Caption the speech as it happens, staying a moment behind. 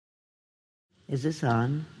Is this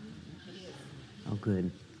on? Oh, good.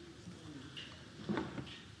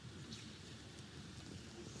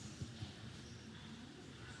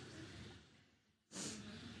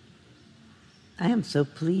 I am so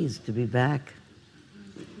pleased to be back.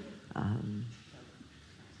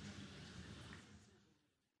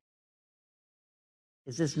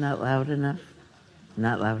 Is this not loud enough?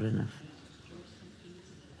 Not loud enough.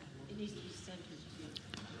 It needs to be centered.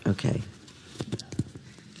 Okay.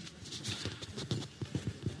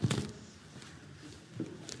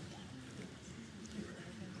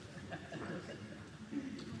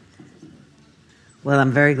 Well,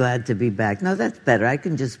 I'm very glad to be back. No, that's better. I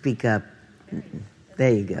can just speak up.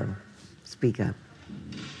 There you go. Speak up.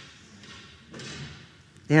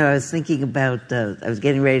 You know, I was thinking about, I was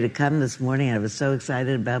getting ready to come this morning, and I was so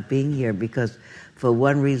excited about being here because for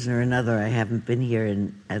one reason or another, I haven't been here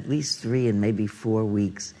in at least 3 and maybe 4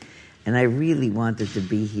 weeks. And I really wanted to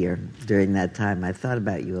be here during that time. I thought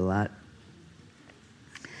about you a lot.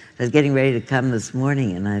 I was getting ready to come this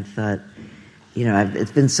morning, and I thought, you know,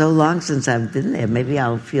 it's been so long since I've been there. Maybe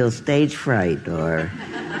I'll feel stage fright or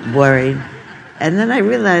worried. And then I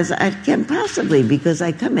realized I can't possibly, because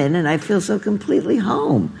I come in and I feel so completely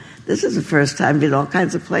home. This is the first time I've been all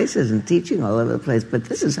kinds of places and teaching all over the place, but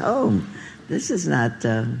this is home. This is not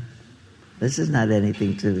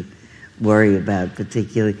anything to worry about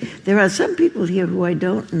particularly. There are some people here who I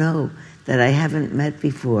don't know, that I haven't met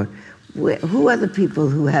before. Who are the people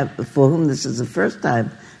for whom this is the first time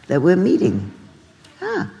that we're meeting?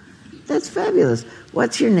 Ah, that's fabulous.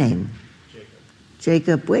 What's your name?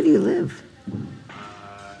 Jacob. Where do you live?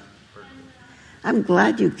 I'm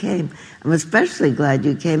glad you came. I'm especially glad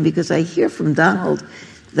you came because I hear from Donald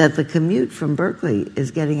that the commute from Berkeley is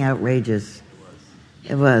getting outrageous.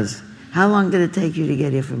 It was. How long did it take you to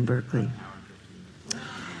get here from Berkeley?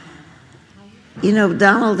 You know,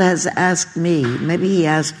 Donald has asked me, maybe he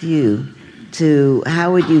asked you,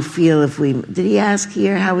 how would you feel did he ask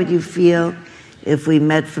here, how would you feel if we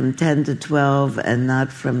met from 10 to 12 and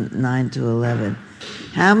not from 9 to 11?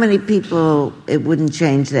 How many people, it wouldn't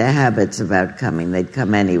change their habits about coming? They'd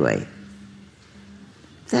come anyway.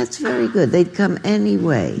 That's very good. They'd come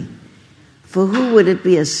anyway. For who would it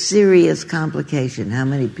be a serious complication? How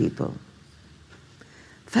many people?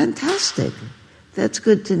 Fantastic. That's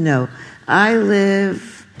good to know. I live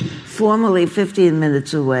formerly 15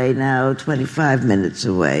 minutes away, now 25 minutes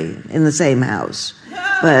away, in the same house.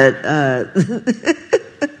 But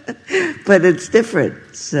but it's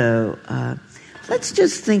different. So let's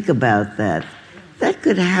just think about that. That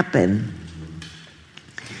could happen.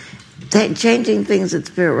 Changing things at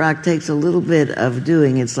Spirit Rock takes a little bit of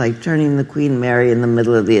doing. It's like turning the Queen Mary in the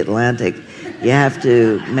middle of the Atlantic. You have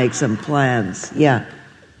to make some plans. Yeah.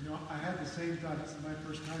 You know, I had the same thought. This is my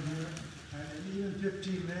first time here. And even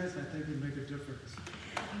 15 minutes, I think would make a difference.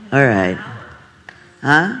 All right.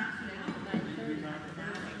 Huh?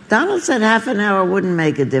 Donald said half an hour wouldn't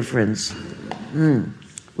make a difference.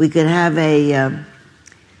 We could have a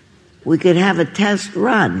test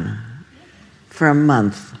run for a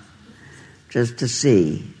month just to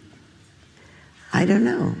see. I don't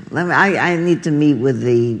know. I need to meet with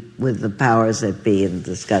the powers that be and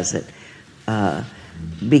discuss it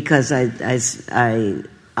because I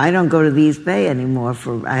don't go to the East Bay anymore.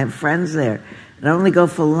 I have friends there. I only go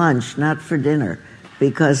for lunch, not for dinner.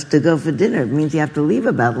 Because to go for dinner means you have to leave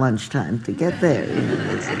about lunchtime to get there. You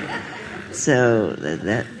know, so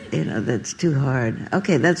that's too hard.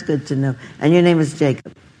 Okay, that's good to know. And your name is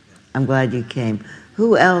Jacob. I'm glad you came.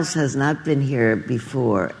 Who else has not been here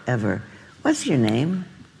before, ever? What's your name?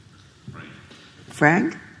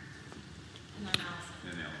 Frank?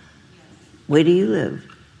 Where do you live?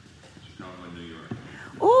 Chicago, New York.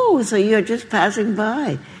 Oh, so you're just passing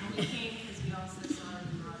by.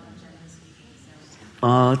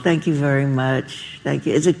 Oh, thank you very much. Thank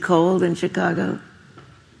you. Is it cold in Chicago?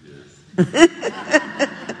 Yes. That's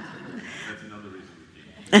another reason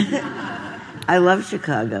we came. I love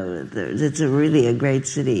Chicago. It's really a great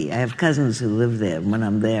city. I have cousins who live there. When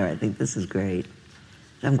I'm there, I think this is great.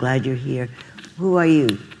 I'm glad you're here. Who are you?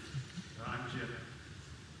 I'm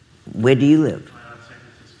Jim. Where do you live? San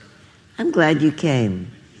Francisco. I'm glad you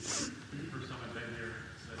came. First time I've been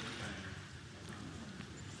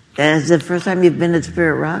here. Is it the first time you've been at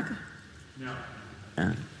Spirit Rock? No.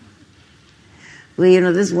 Well, you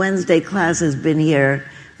know, this Wednesday class has been here,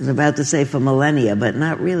 I was about to say for millennia, but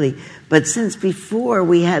not really. But since before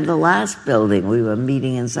we had the last building, we were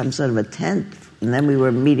meeting in some sort of a tent, and then we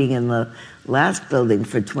were meeting in the last building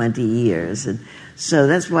for 20 years. And so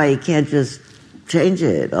that's why you can't just change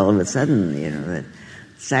it all of a sudden, you know.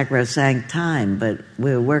 sacrosanct time, but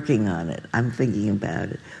we're working on it. I'm thinking about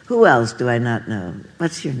it. Who else do I not know?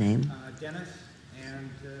 What's your name? Dennis, and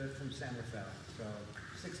from San Rafael. So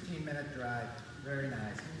 16-minute drive. Very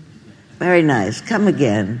nice. Very nice. Come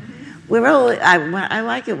again. We're always, I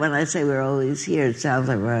like it when I say we're always here. It sounds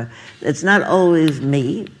like it's not always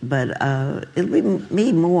me, but it'll be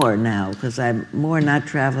me more now because I'm more not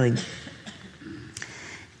traveling.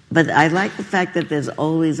 But I like the fact that there's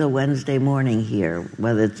always a Wednesday morning here,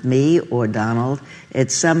 whether it's me or Donald,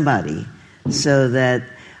 it's somebody. So that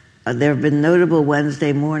there have been notable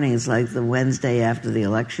Wednesday mornings, like the Wednesday after the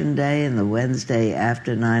election day, and the Wednesday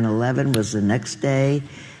after 9/11 was the next day,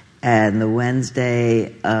 and the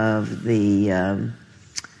Wednesday of the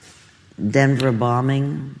Denver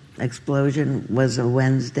bombing explosion was a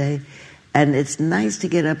Wednesday. And it's nice to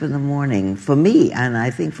get up in the morning, for me, and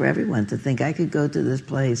I think for everyone, to think I could go to this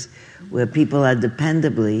place where people are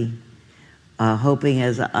dependably hoping,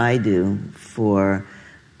 as I do, for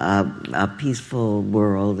a peaceful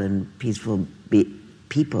world and peaceful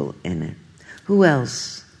people in it. Who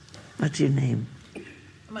else? What's your name?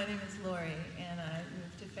 My name is Lori, and I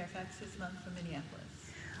moved to Fairfax this month from Minneapolis.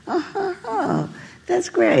 Oh, that's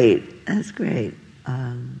great. That's great.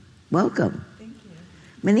 Welcome. Thank you.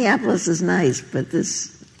 Minneapolis is nice, but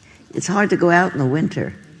it's hard to go out in the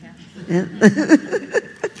winter. Yeah.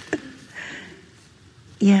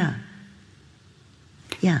 Yeah.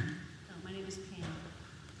 Yeah. My name is Pam.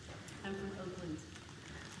 I'm from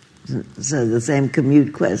Oakland. So the same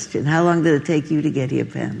commute question. How long did it take you to get here,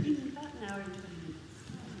 Pam? About an hour and 20 minutes.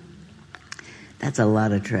 That's a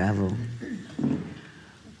lot of travel.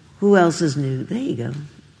 Who else is new? There you go. I'm Claire.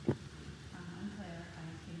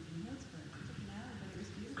 I came from Hillsburg. It took an hour, but it was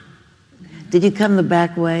beautiful. Did you come the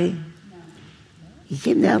back way? No. You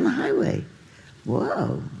came down the highway.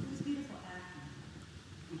 Whoa. It was beautiful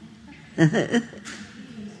after.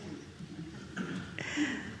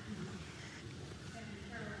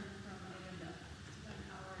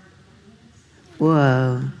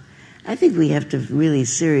 Whoa. I think we have to really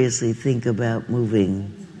seriously think about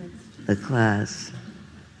moving the class.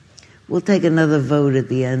 We'll take another vote at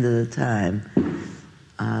the end of the time.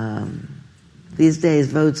 These days,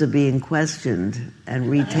 votes are being questioned and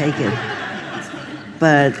retaken.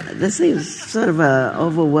 But this seems sort of an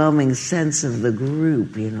overwhelming sense of the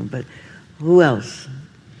group, But who else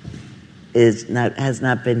has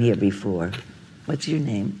not been here before? What's your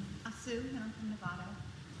name? Sue, and I'm from Nevada.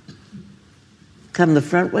 Come the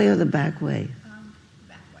front way or the back way?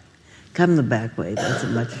 Back way. Come the back way. That's a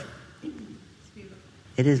much... It's beautiful.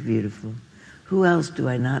 It is beautiful. Who else do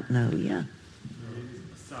I not know? Yeah.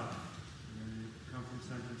 South. I come from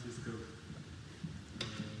San Francisco. I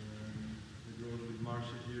grew up with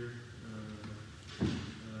Marcia here.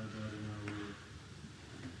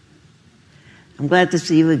 I'm glad to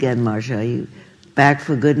see you again, Marcia. Are you back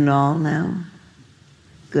for good and all now?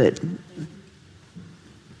 Good.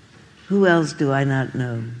 Who else do I not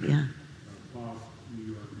know? Yeah. Bob, New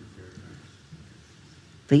York, and Fairfax.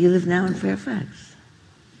 But you live now in Fairfax.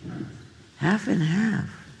 Half and half.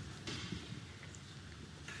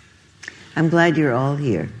 I'm glad you're all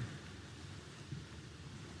here.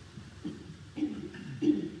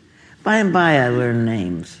 By and by, I learn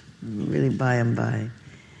names. Really, by and by.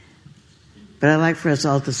 But I'd like for us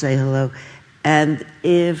all to say hello. And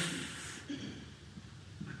if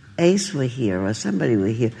Ace were here or somebody were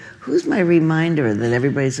here, who's my reminder that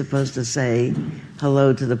everybody's supposed to say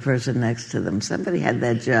hello to the person next to them? Somebody had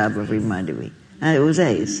that job of reminding me. And it was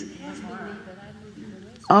Ace.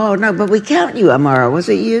 Oh, no, but we count you, Amara. Was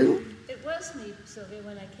it you? It was me, Sylvia,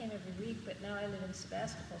 when I came every week, but now I live in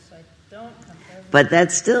Sebastopol, so I don't come every But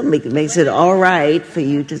that still makes it all right for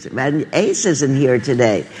you to... And Ace isn't here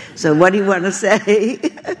today. So what do you want to say? I wanted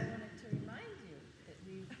to remind you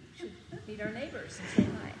that we should meet our neighbors and say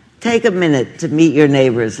hi. Take a minute to meet your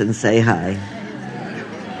neighbors and say hi.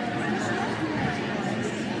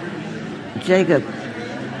 Jacob,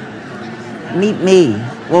 meet me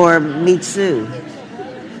or meet Sue.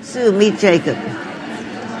 Sue, meet Jacob.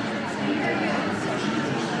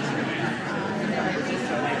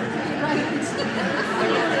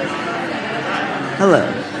 Hello.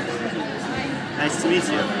 Nice to meet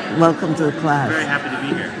you. Welcome to the class. Very happy to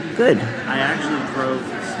be here. Good. I actually drove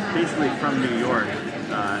basically from New York,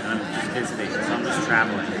 and I'm just visiting, so I'm just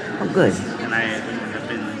traveling. Oh, good. And I have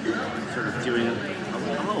been sort of doing,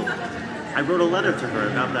 I wrote a letter to her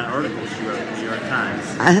about that article she wrote in the New York Times.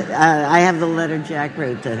 I have the letter Jack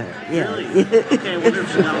wrote to her. Yeah. Really? Okay, I wonder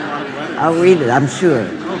if she got a lot of letters. I'll read it, I'm sure.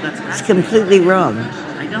 Oh, that's It's fascinating. completely wrong.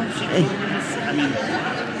 I know, she totally is. I mean,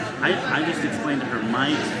 I just explained to her my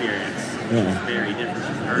experience, which Yeah. is very different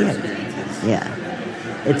from her Yeah. experiences. Yeah.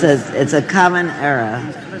 It's a common error.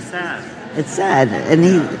 It's kind of sad. It's sad, and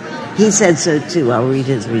he said so too. I'll read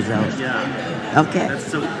his results. Yeah. Okay.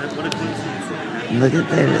 That's what a coincidence. Look at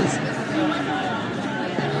there it is.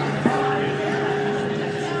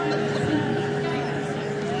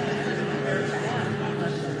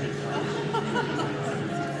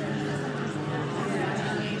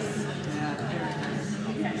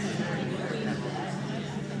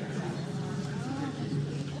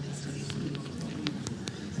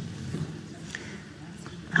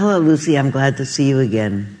 Hello, Lucy. I'm glad to see you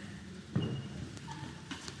again.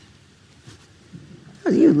 Oh,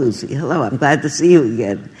 you, Lucy. Hello. I'm glad to see you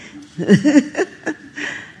again.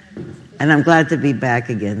 And I'm glad to be back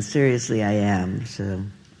again. Seriously, I am. So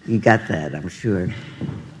you got that, I'm sure.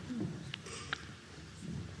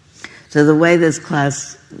 So the way this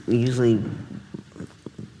class usually,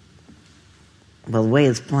 well, the way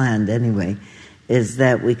it's planned anyway, is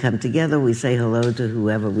that we come together, we say hello to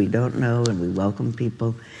whoever we don't know, and we welcome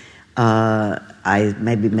people. I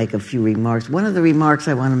maybe make a few remarks. One of the remarks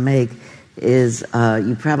I want to make is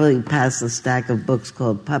you probably passed a stack of books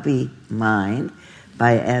called Puppy Mind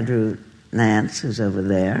by Andrew Nance, who's over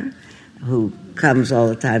there, who comes all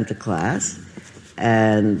the time to class.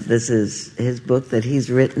 And this is his book that he's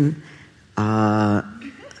written.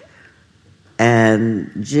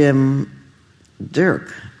 And Jim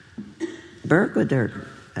Dirk. Burke or Dirk?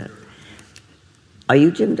 Are you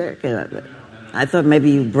Jim Dirk? I thought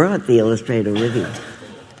maybe you brought the illustrator with you.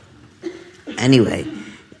 Anyway,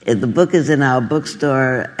 the book is in our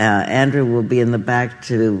bookstore. Andrew will be in the back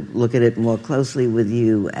to look at it more closely with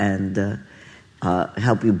you and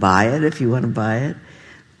help you buy it if you want to buy it.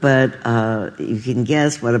 But you can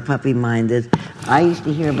guess what a puppy mind is. I used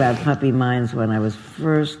to hear about puppy minds when I was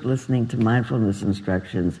first listening to mindfulness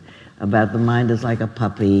instructions about the mind is like a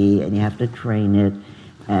puppy and you have to train it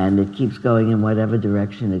and it keeps going in whatever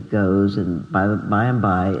direction it goes and by and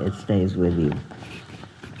by it stays with you.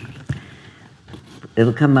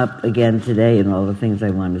 It'll come up again today in all the things I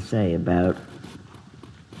want to say about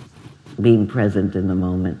being present in the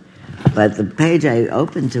moment. But the page I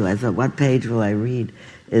opened to, I thought, what page will I read?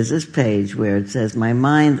 Is this page where it says, my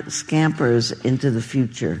mind scampers into the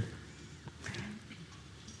future.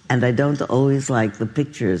 And I don't always like the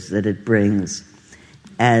pictures that it brings.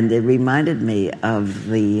 And it reminded me of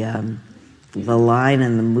the line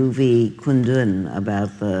in the movie Kundun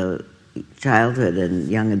about the childhood and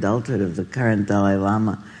young adulthood of the current Dalai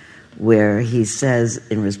Lama, where he says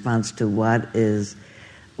in response to what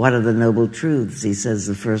are the noble truths, he says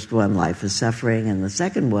the first one, life is suffering, and the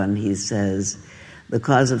second one, he says, the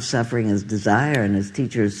cause of suffering is desire, and his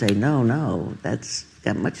teachers say, no, that's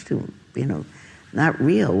got much too, not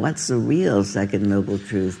real. What's the real second noble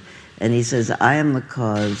truth? And he says, I am the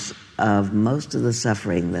cause of most of the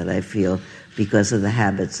suffering that I feel because of the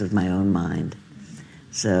habits of my own mind.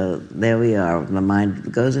 So there we are. The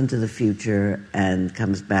mind goes into the future and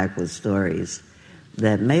comes back with stories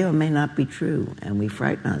that may or may not be true, and we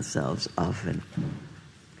frighten ourselves often.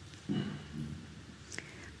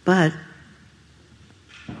 But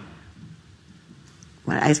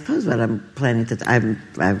I suppose what I'm planning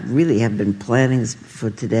I really have been planning for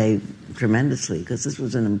today tremendously, because this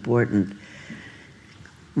was an important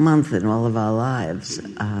month in all of our lives.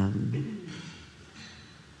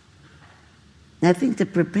 I think to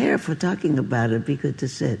prepare for talking about it, it'd be good to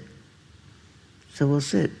sit. So we'll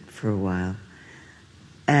sit for a while.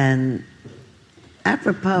 And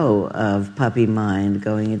apropos of puppy mind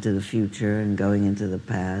going into the future and going into the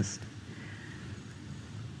past,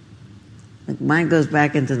 mind goes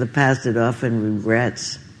back into the past, it often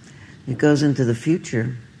regrets. It goes into the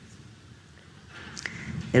future,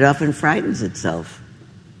 it often frightens itself.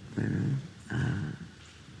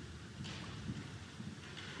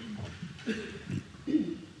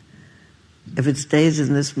 If it stays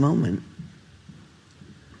in this moment,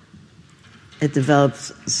 it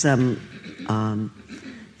develops some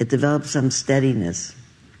steadiness.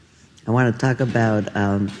 I want to talk about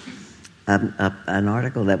an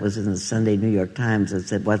article that was in the Sunday New York Times that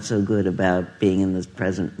said, what's so good about being in this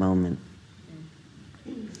present moment?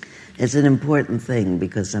 It's an important thing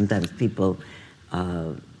because sometimes people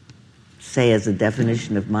say as a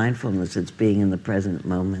definition of mindfulness, it's being in the present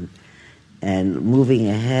moment. And moving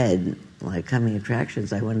ahead, like coming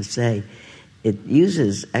attractions, I want to say, it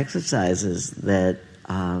uses exercises that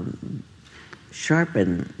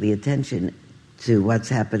sharpen the attention to what's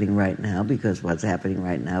happening right now, because what's happening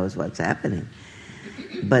right now is what's happening.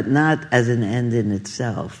 But not as an end in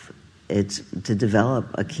itself. It's to develop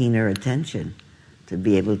a keener attention, to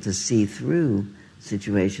be able to see through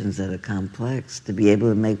situations that are complex, to be able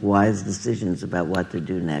to make wise decisions about what to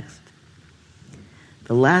do next.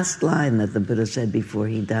 The last line that the Buddha said before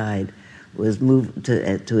he died was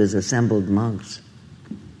to his assembled monks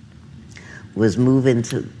was move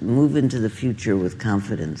into the future with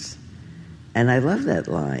confidence. And I love that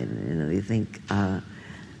line. You think, how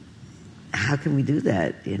can we do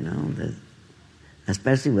that?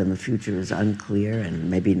 Especially when the future is unclear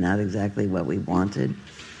and maybe not exactly what we wanted,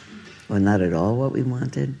 or not at all what we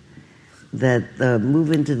wanted. That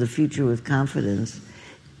move into the future with confidence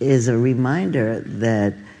is a reminder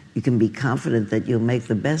that you can be confident that you'll make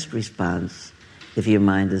the best response if your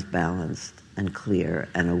mind is balanced and clear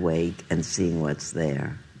and awake and seeing what's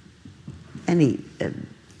there. Any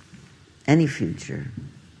future.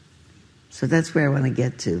 So that's where I want to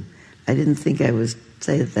get to. I didn't think I was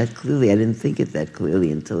say it that clearly. I didn't think it that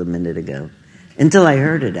clearly until a minute ago. Until I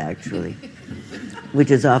heard it, actually. Which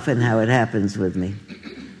is often how it happens with me.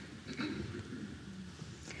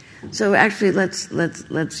 So actually,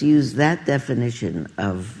 let's use that definition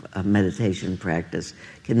of a meditation practice.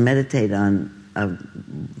 Can meditate on a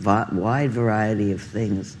wide variety of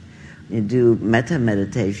things. You do metta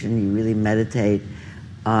meditation, you really meditate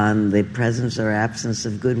on the presence or absence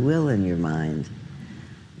of goodwill in your mind.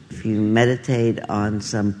 If you meditate on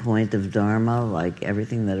some point of Dharma, like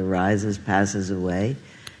everything that arises passes away,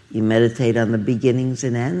 you meditate on the beginnings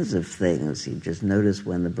and ends of things. You just notice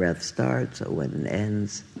when the breath starts or when it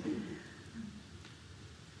ends.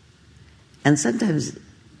 And sometimes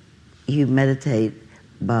you meditate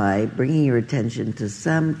by bringing your attention to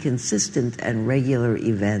some consistent and regular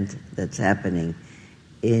event that's happening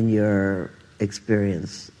in your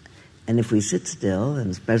experience. And if we sit still,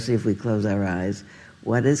 and especially if we close our eyes,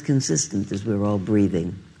 what is consistent is we're all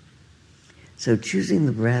breathing. So choosing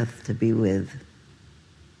the breath to be with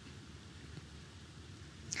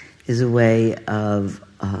is a way of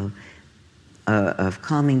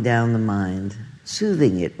calming down the mind,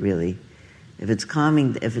 soothing it really. If it's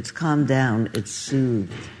calmed down, it's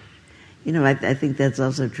soothed. I think that's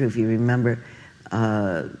also true if you remember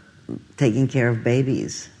taking care of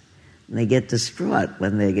babies. And they get distraught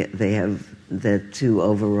when they're too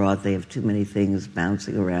overwrought, they have too many things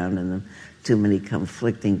bouncing around in them, too many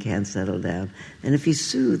conflicting, can't settle down. And if you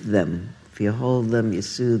soothe them, if you hold them, you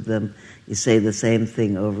soothe them, you say the same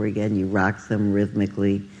thing over again, you rock them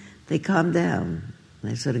rhythmically, they calm down.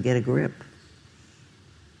 They sort of get a grip.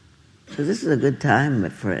 So this is a good time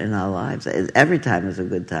in our lives. Every time is a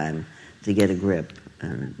good time to get a grip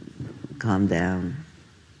and calm down.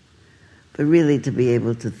 But really to be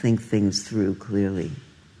able to think things through clearly.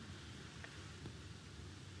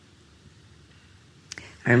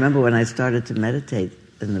 I remember when I started to meditate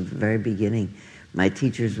in the very beginning, my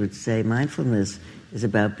teachers would say, mindfulness is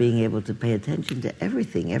about being able to pay attention to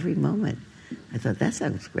everything, every moment. I thought, that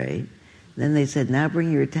sounds great. Then they said, now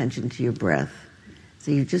bring your attention to your breath. So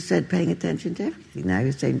you just said paying attention to everything. Now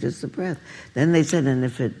you're saying just the breath. Then they said, and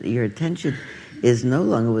if your attention is no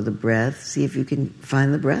longer with the breath, see if you can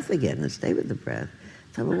find the breath again and stay with the breath.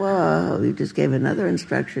 So, whoa, you just gave another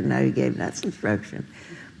instruction, now you gave that instruction.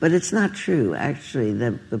 But it's not true, actually.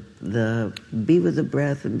 The be with the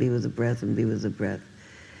breath and be with the breath and be with the breath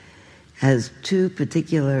has two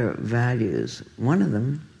particular values. One of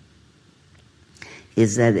them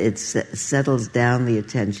is that it settles down the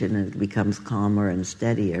attention and it becomes calmer and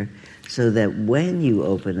steadier, so that when you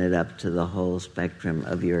open it up to the whole spectrum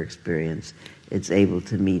of your experience, it's able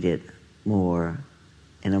to meet it more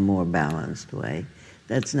in a more balanced way.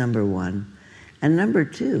 That's number one. And number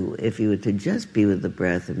two, if you were to just be with the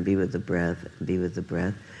breath and be with the breath and be with the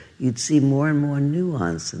breath, you'd see more and more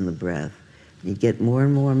nuance in the breath. You'd get more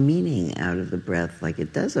and more meaning out of the breath, like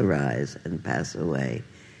it does arise and pass away.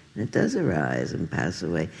 And it does arise and pass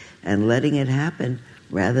away. And letting it happen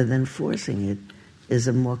rather than forcing it is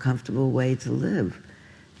a more comfortable way to live.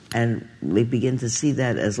 And we begin to see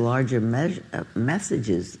that as larger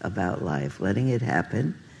messages about life. Letting it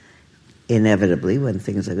happen, inevitably, when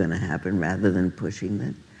things are going to happen, rather than pushing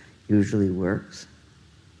them, usually works.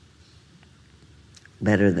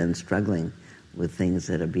 Better than struggling with things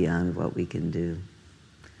that are beyond what we can do.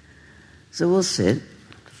 So we'll sit,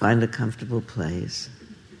 find a comfortable place.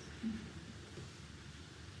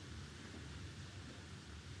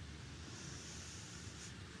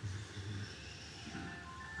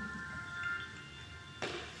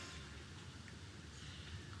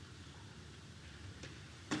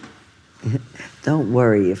 Don't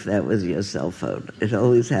worry if that was your cell phone. It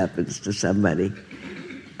always happens to somebody.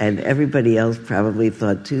 And everybody else probably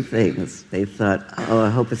thought two things. They thought, oh, I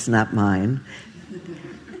hope it's not mine.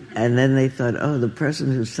 And then they thought, oh, the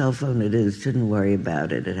person whose cell phone it is shouldn't worry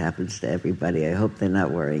about it. It happens to everybody. I hope they're not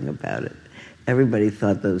worrying about it. Everybody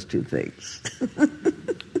thought those two things.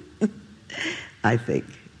 I think.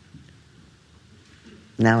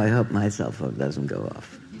 Now I hope my cell phone doesn't go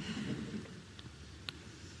off.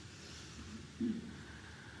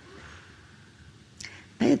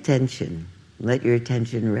 Pay attention. Let your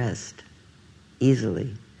attention rest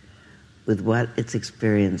easily with what its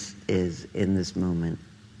experience is in this moment.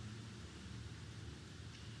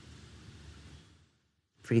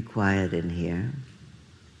 Pretty quiet in here.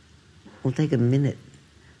 We'll take a minute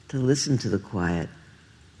to listen to the quiet.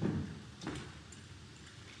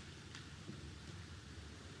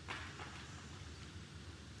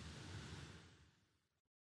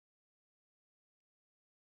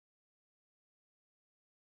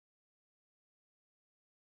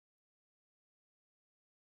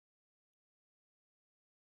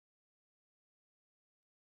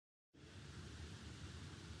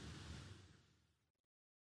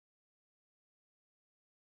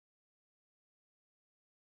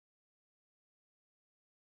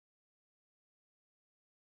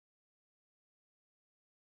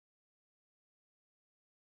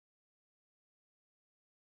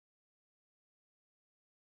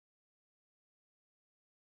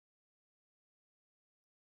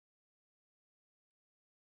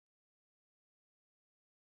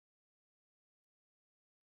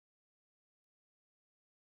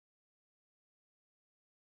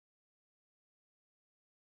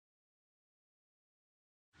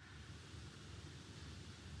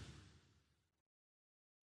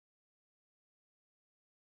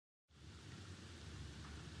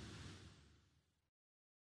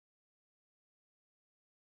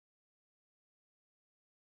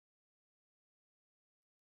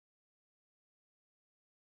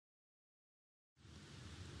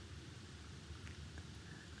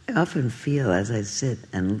 I often feel as I sit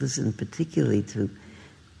and listen particularly to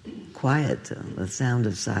quiet, the sound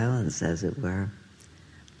of silence as it were,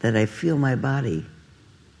 that I feel my body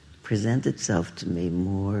present itself to me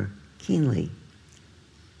more keenly,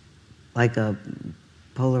 like a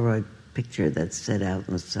Polaroid picture that's set out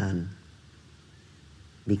in the sun,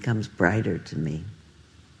 becomes brighter to me.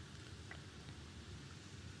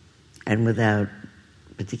 And without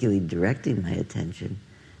particularly directing my attention,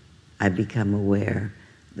 I become aware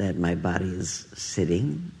that my body is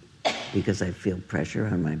sitting because I feel pressure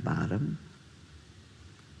on my bottom,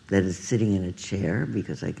 that it's sitting in a chair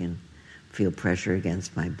because I can feel pressure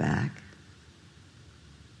against my back,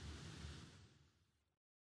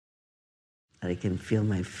 that I can feel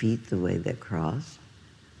my feet the way they cross.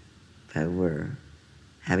 If I were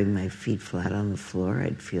having my feet flat on the floor,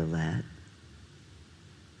 I'd feel that.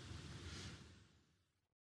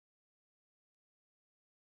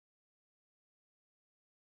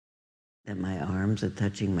 That my arms are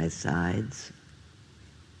touching my sides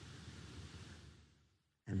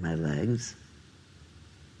and my legs.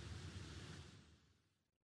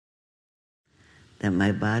 That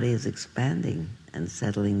my body is expanding and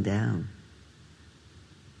settling down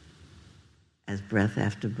as breath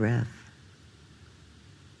after breath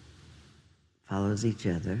follows each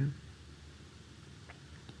other.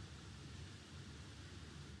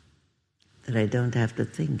 That I don't have to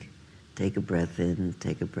think. Take a breath in,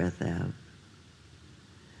 take a breath out.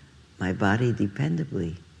 My body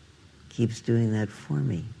dependably keeps doing that for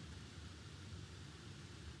me.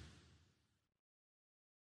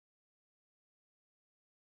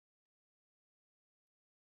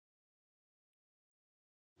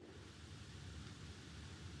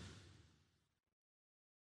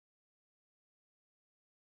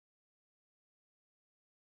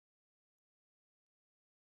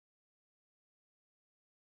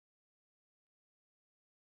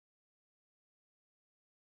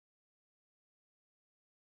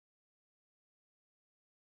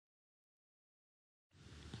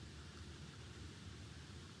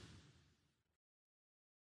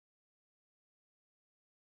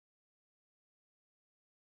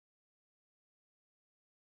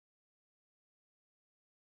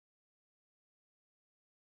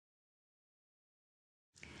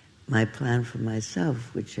 My plan for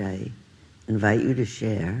myself, which I invite you to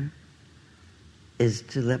share, is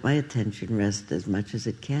to let my attention rest as much as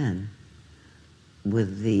it can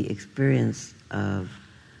with the experience of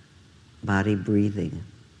body breathing.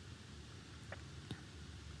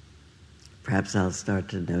 Perhaps I'll start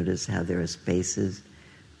to notice how there are spaces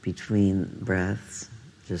between breaths,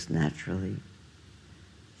 just naturally,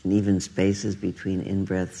 and even spaces between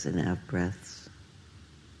in-breaths and out-breaths.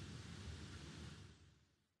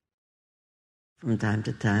 From time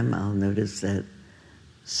to time, I'll notice that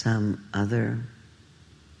some other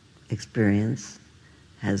experience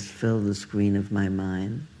has filled the screen of my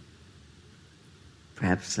mind,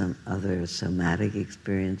 perhaps some other somatic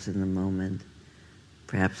experience in the moment,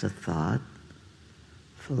 perhaps a thought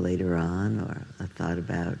for later on, or a thought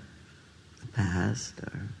about the past,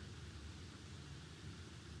 or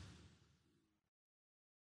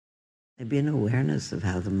maybe an awareness of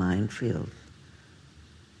how the mind feels.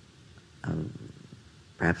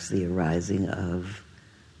 Perhaps the arising of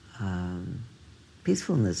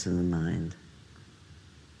peacefulness in the mind,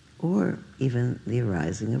 or even the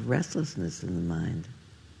arising of restlessness in the mind.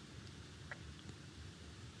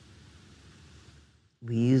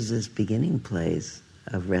 We use this beginning place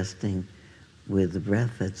of resting with the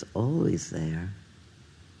breath that's always there,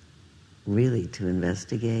 really to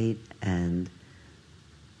investigate and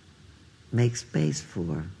make space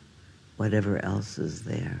for whatever else is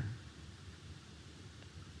there.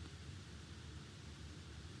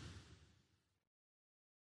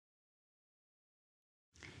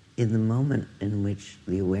 In the moment in which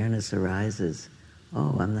the awareness arises,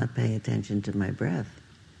 oh, I'm not paying attention to my breath,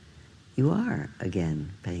 you are,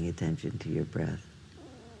 again, paying attention to your breath.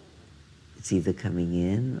 It's either coming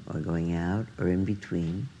in or going out or in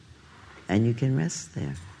between, and you can rest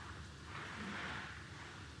there.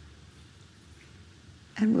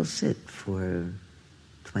 And we'll sit for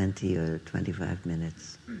 20 or 25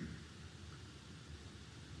 minutes.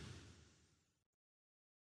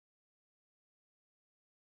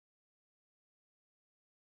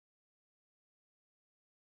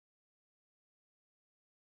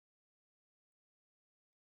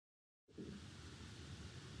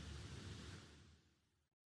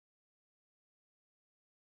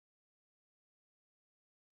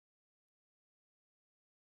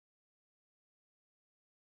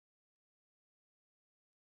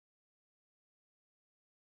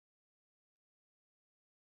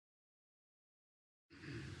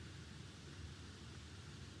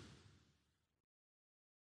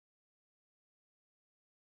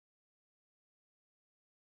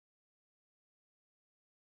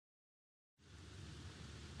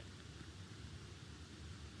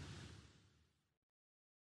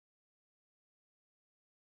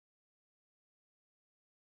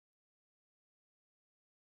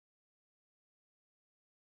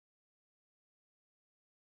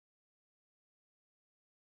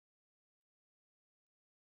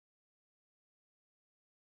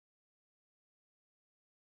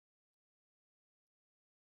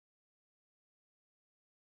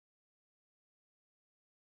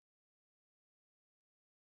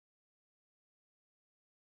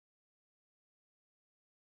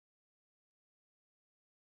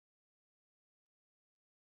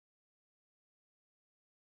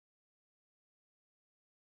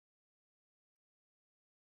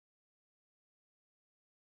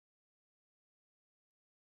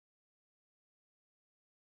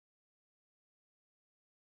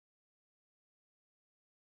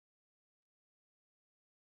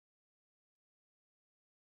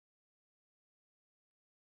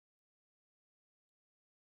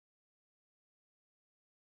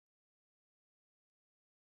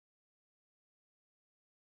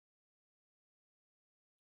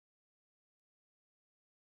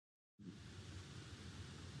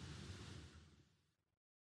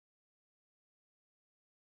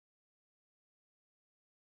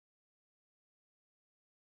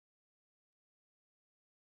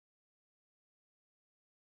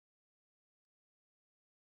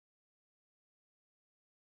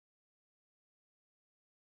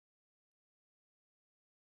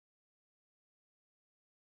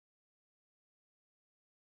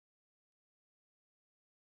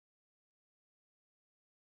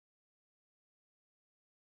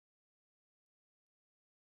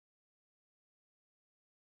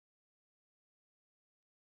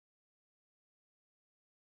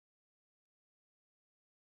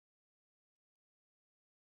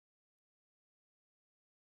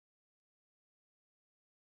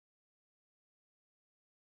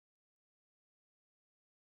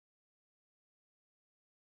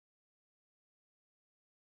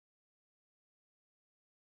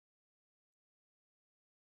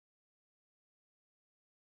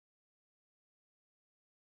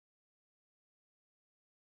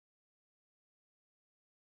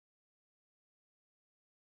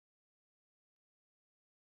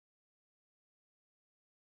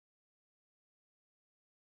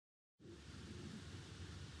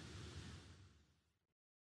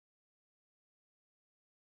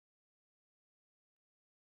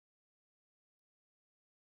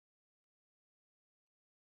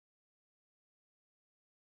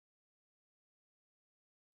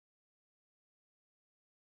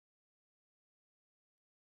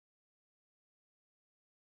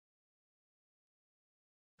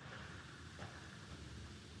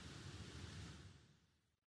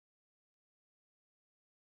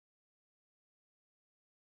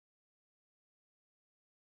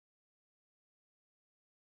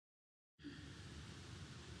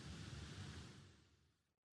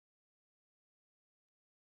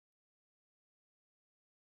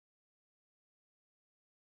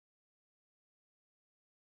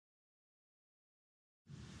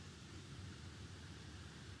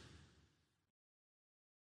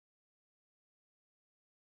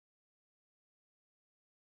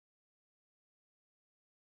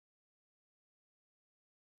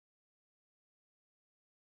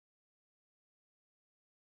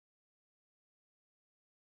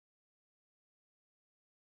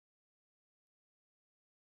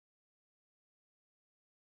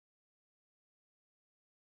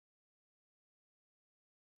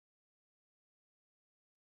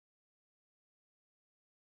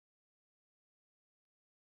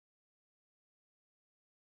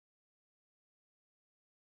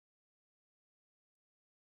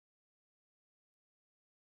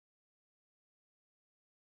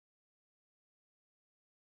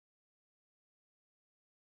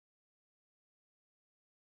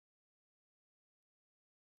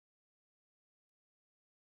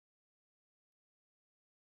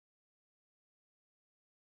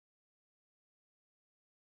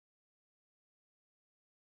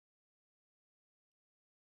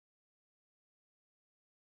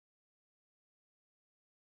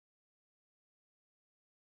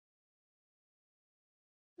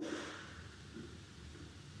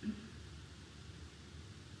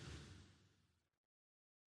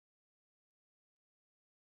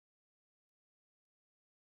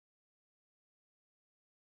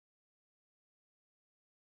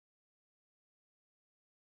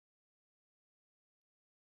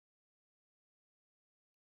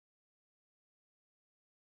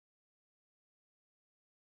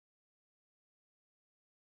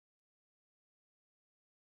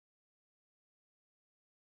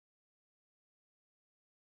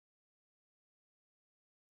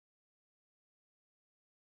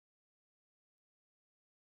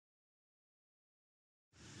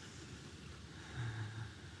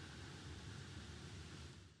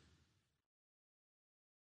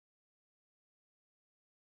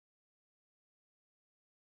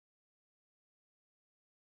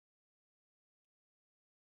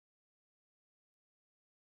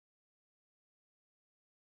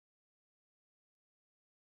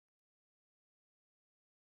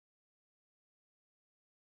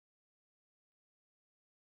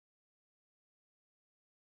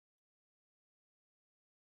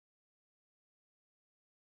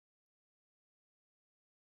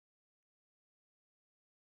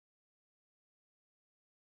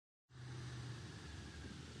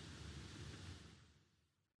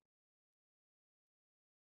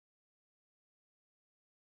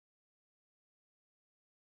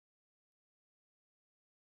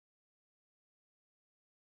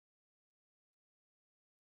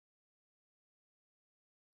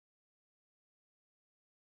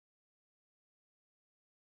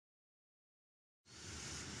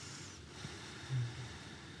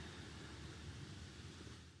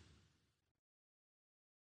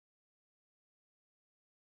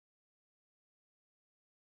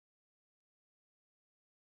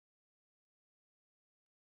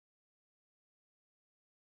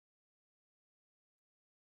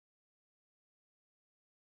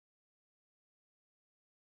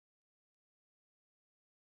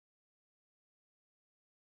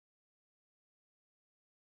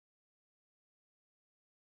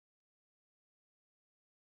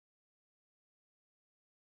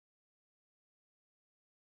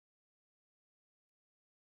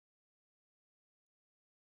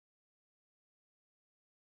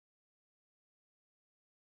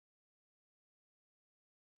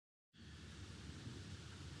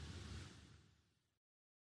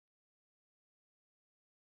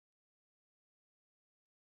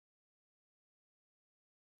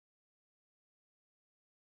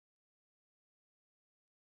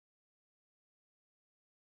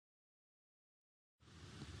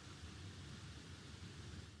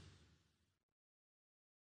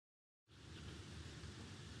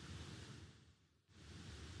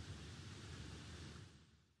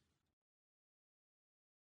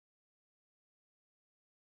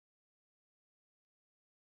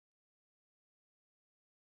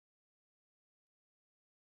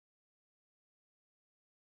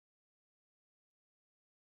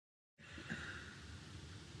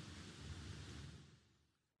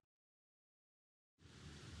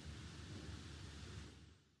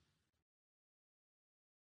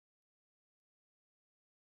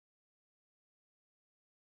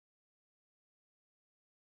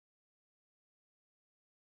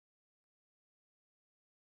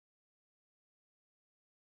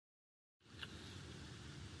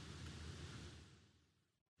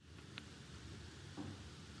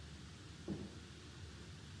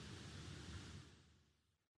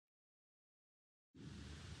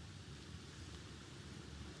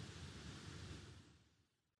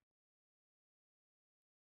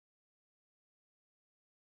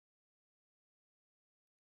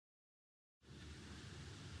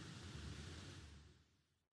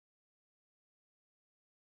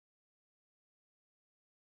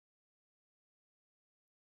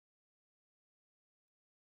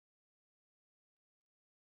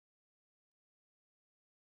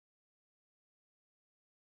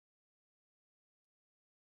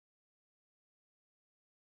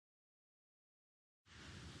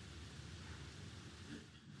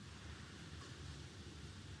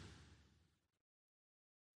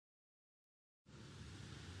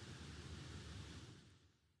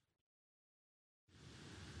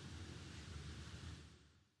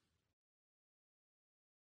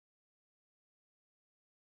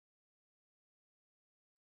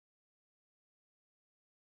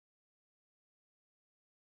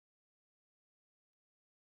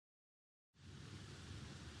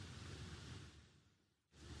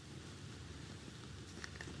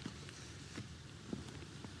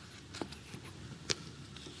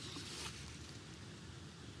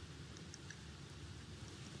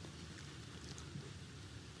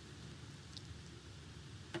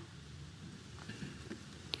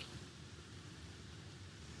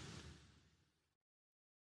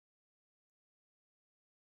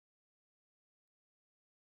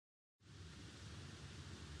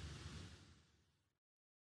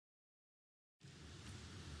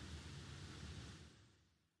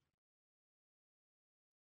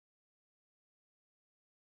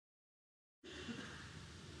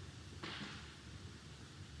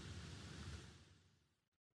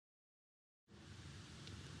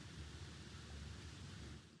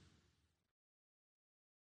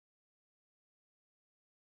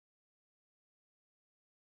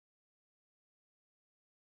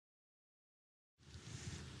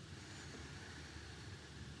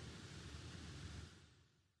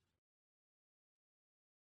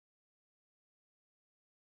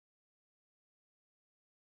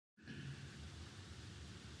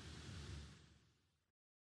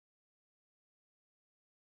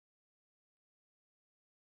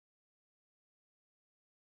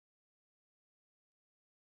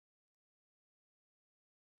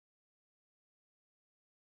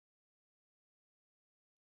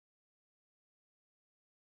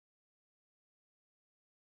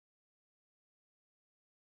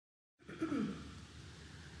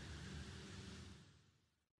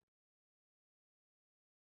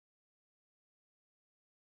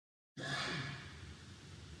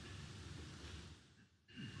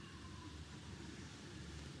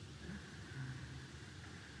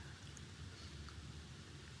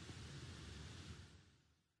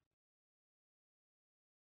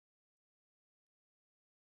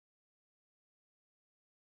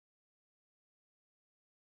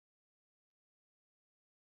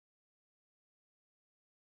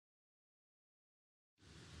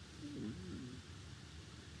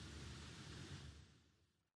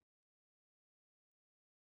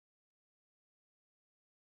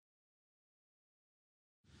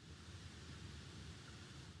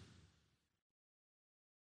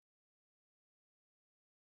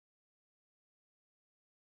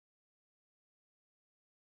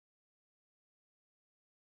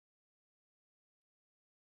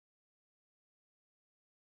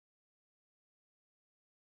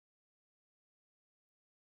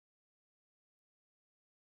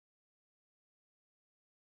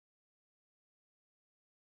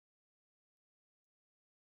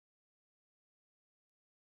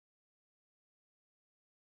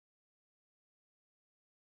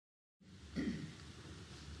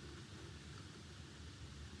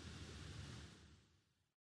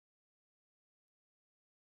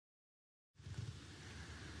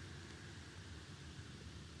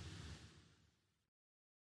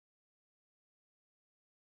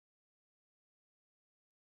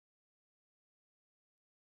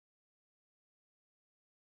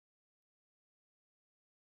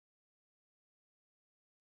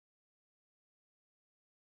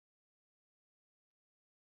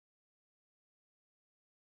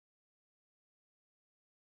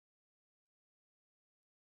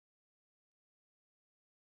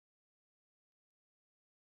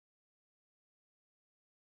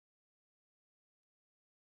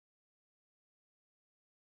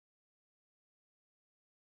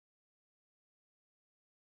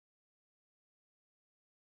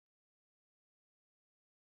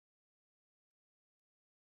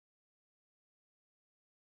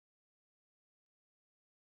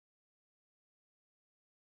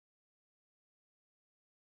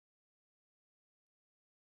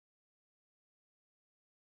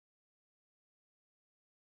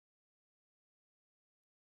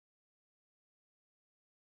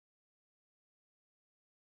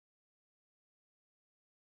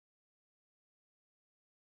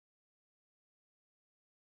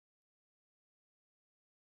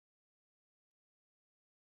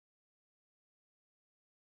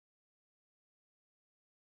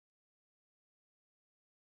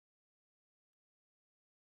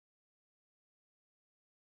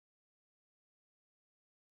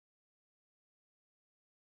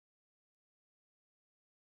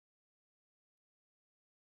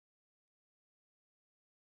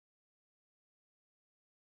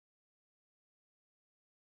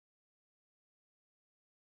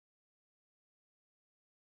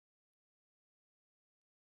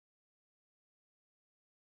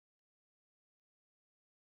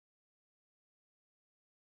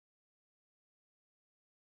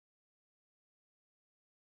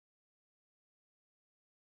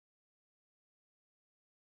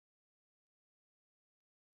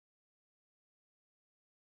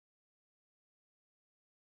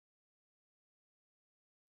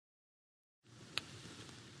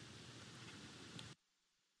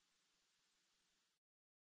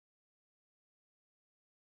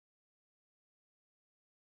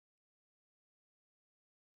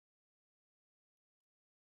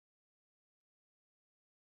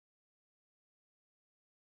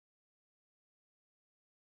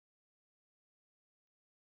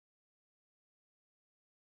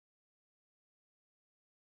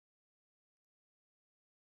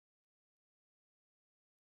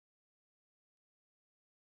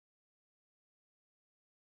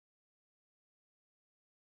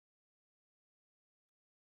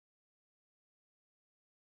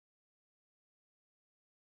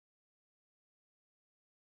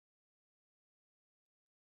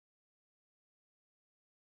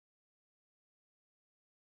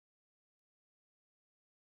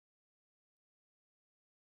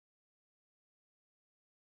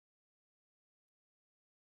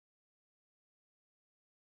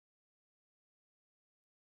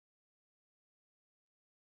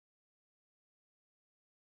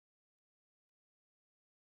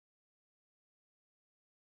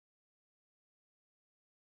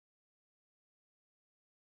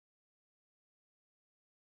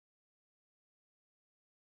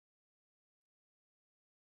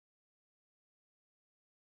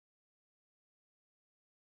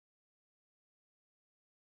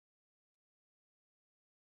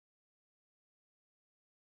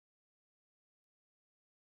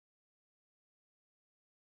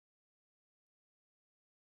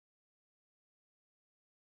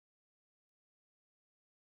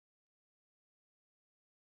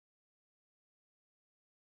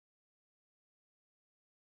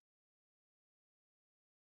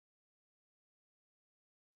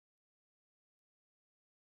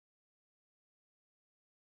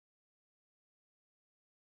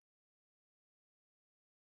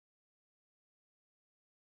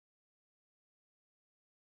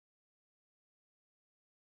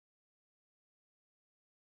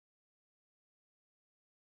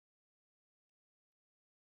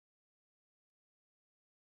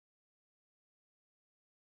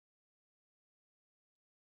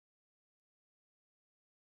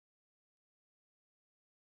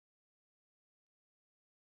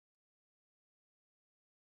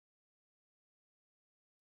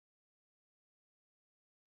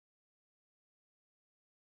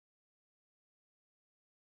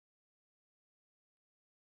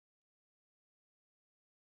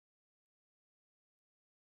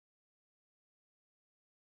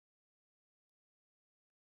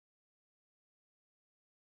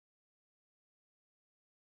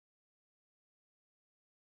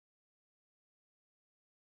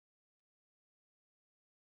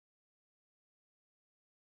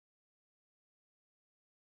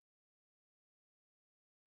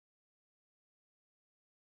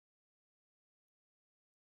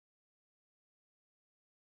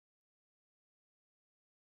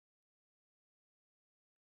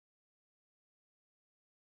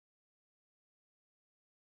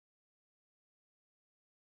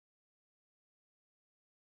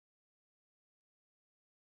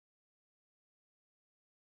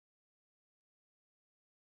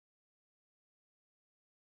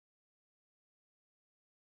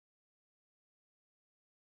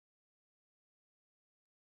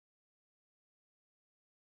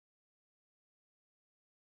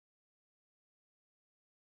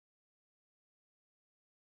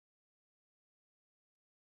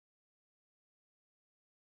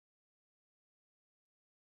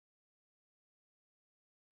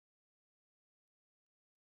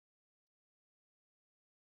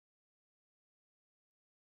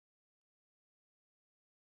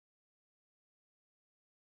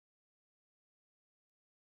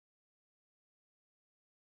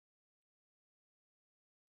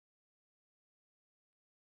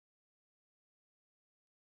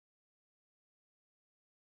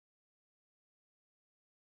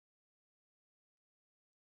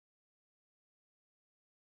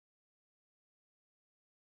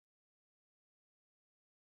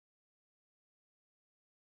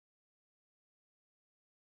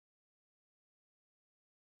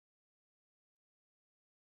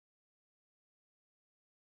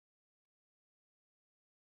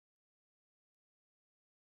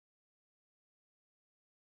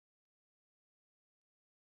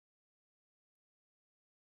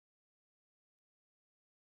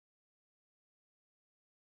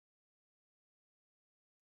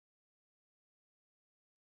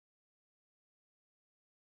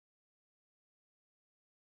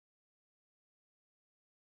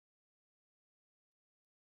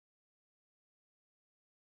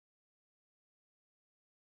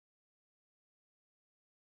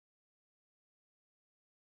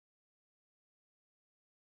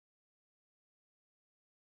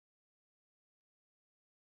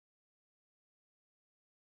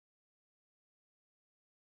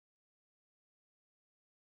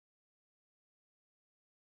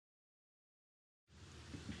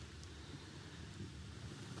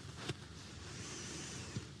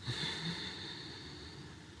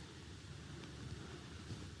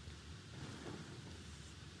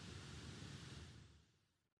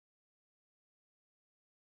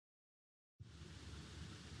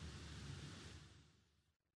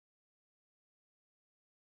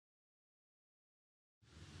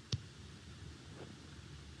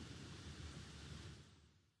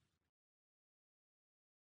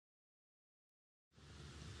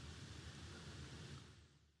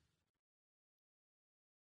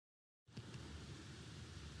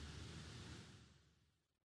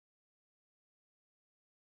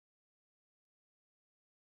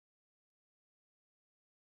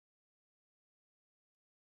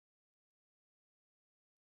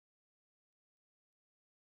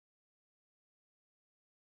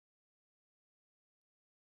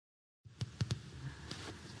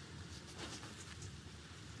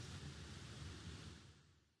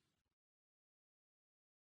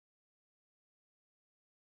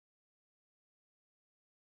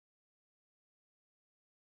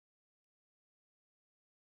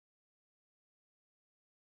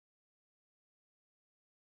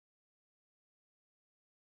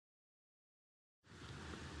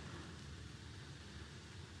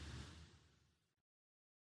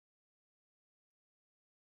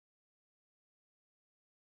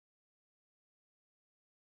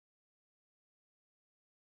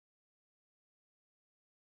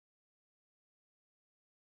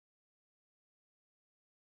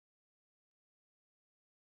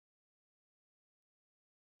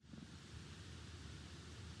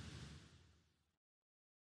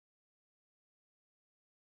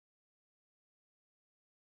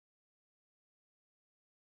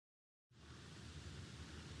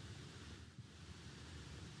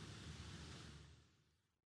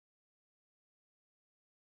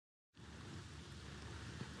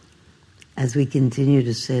 as we continue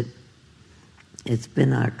to sit, it's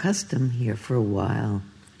been our custom here for a while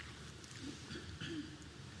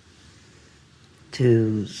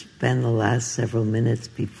to spend the last several minutes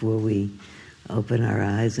before we open our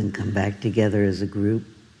eyes and come back together as a group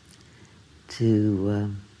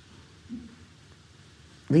to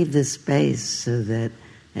leave this space so that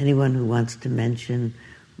anyone who wants to mention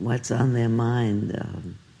what's on their mind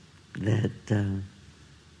that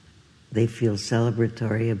they feel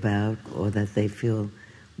celebratory about, or that they feel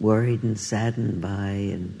worried and saddened by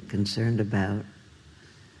and concerned about,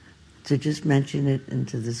 to just mention it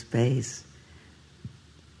into the space.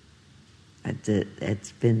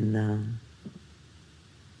 It's been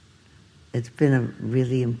a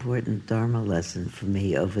really important Dharma lesson for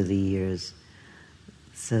me over the years,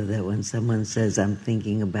 so that when someone says, I'm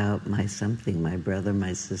thinking about my something, my brother,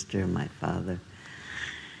 my sister, my father,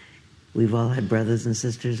 we've all had brothers and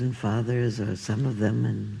sisters and fathers, or some of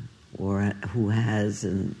them, or who has,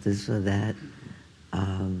 and this or that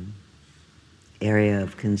area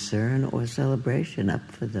of concern or celebration up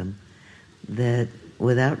for them, that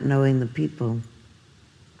without knowing the people,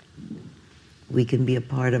 we can be a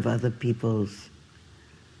part of other people's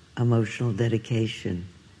emotional dedication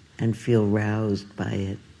and feel roused by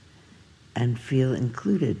it and feel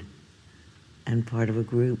included and part of a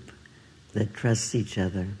group that trusts each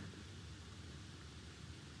other.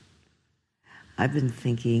 I've been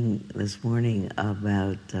thinking this morning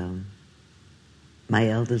about my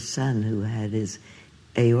eldest son, who had his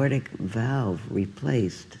aortic valve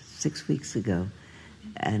replaced 6 weeks ago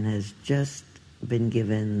and has just been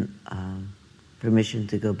given permission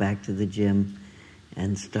to go back to the gym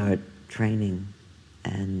and start training,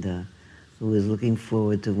 and who is looking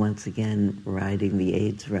forward to once again riding the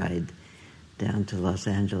AIDS ride down to Los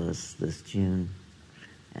Angeles this June.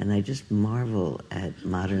 And I just marvel at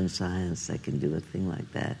modern science that can do a thing like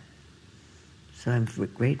that. So I'm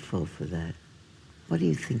grateful for that. What are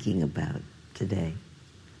you thinking about today?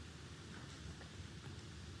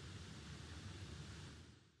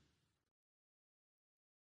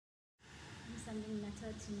 I'm sending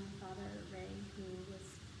metta to my father, Ray, who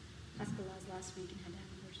was hospitalized last week and had to have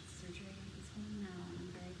emergency surgery. He's home now, and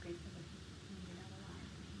I'm very grateful that he made it out alive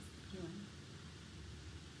and he's healing.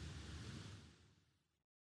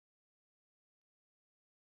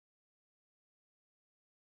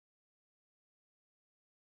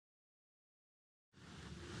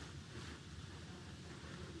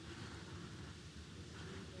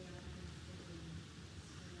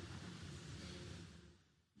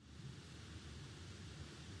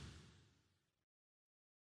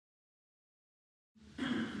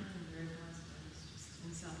 Very blessed. I was just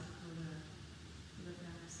in South Dakota for the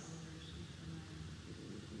family celebration for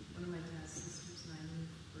one of my dad's sisters' 90th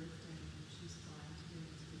birthday, and she's flying today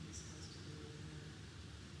to the East Coast to be with her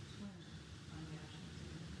twin on the actual day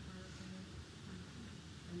of her birthday.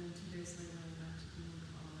 And then 2 days later, I got to be in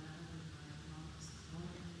Colorado with my mom's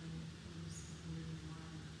daughter, and it was 101.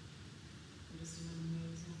 And just an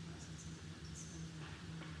amazing presence, and I got to spend that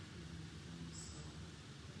time with them. So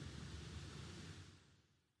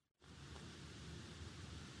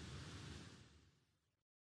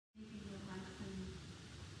Taking your husband,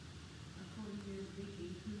 a 40-year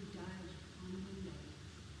Vicky, who died on Monday.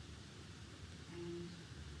 And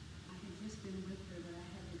I had just been with her, but I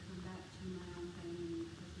had to come back to my own family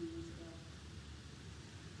 13 years ago.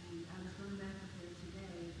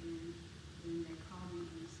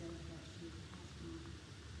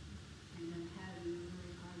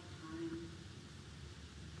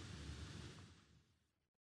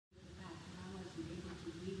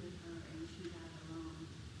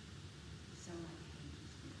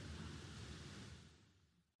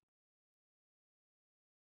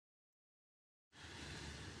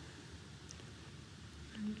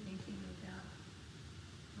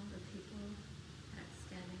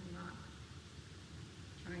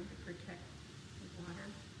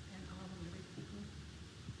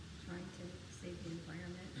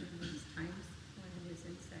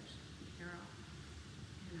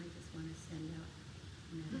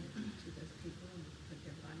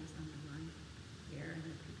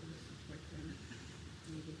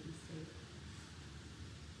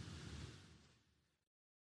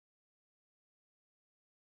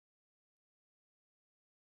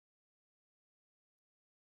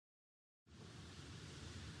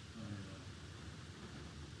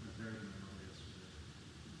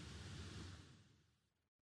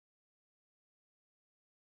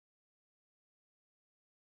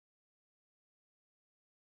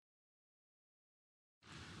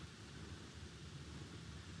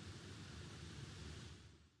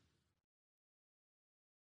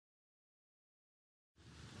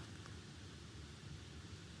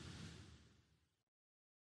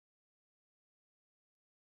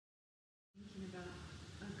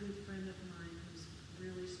 good friend of mine who's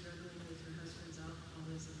really struggling with her husband's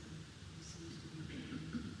alcoholism, who seems to be getting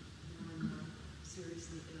more and more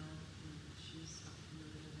seriously ill, and she's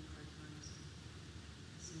really having hard times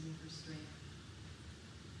sending her strength.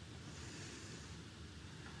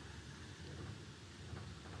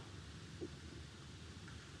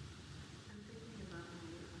 I'm thinking about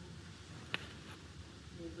my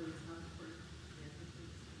neighbor's awkward.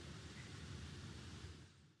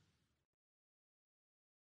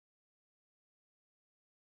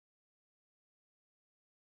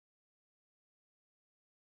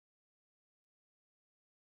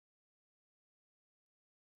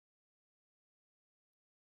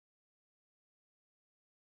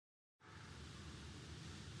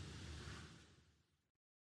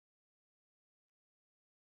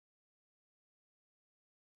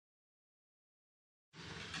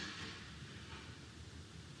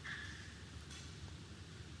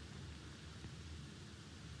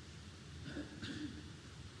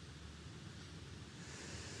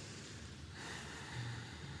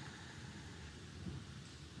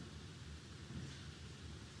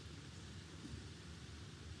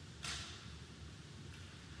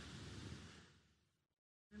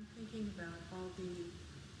 I'm thinking about all the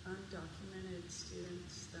undocumented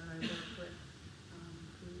students that I work with,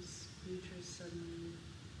 whose futures suddenly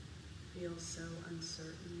feel so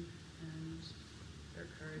uncertain, and their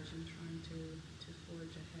courage in trying to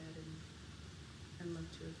forge ahead and look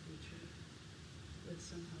to a future with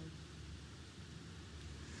some hope.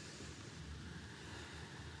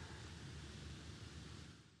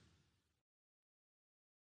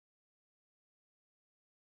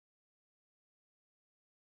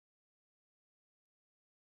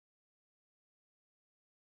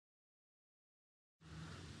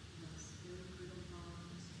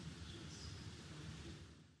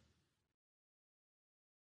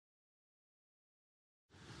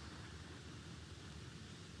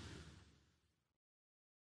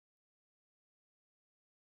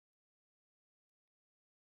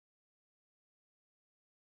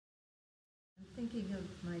 I'm thinking of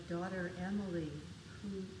my daughter Emily,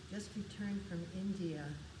 who just returned from India,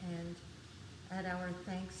 and at our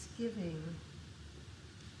Thanksgiving,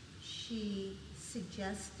 she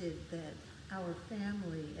suggested that our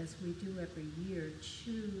family, as we do every year,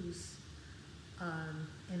 choose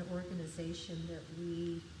an organization that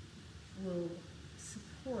we will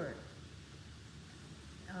support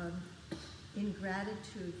in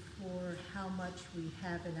gratitude for how much we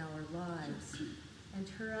have in our lives. And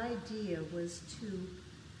her idea was to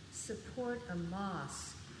support a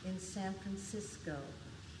mosque in San Francisco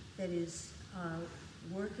that is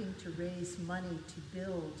working to raise money to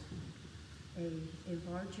build a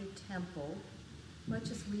larger temple, much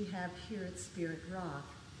as we have here at Spirit Rock.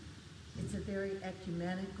 It's a very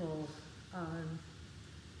ecumenical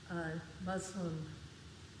Muslim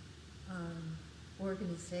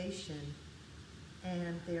organization,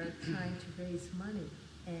 and they're trying to raise money.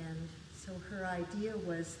 And so her idea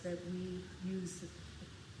was that we use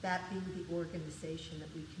that being the organization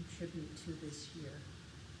that we contribute to this year.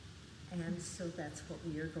 And so that's what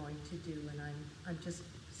we are going to do, and I'm just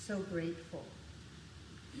so grateful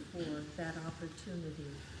for that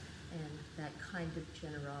opportunity and that kind of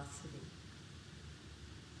generosity.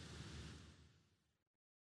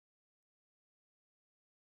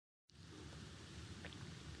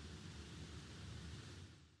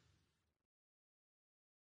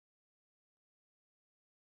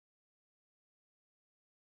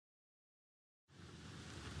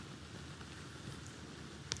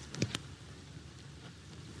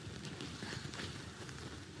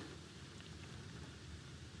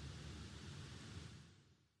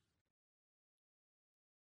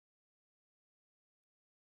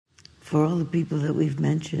 For all the people that we've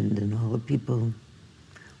mentioned and all the people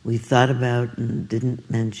we thought about and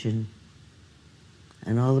didn't mention,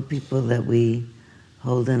 and all the people that we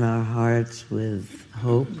hold in our hearts with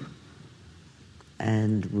hope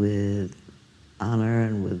and with honor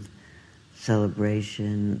and with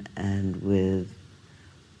celebration and with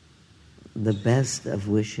the best of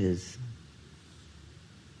wishes.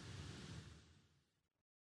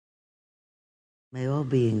 May all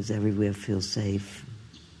beings everywhere feel safe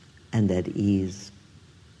and at ease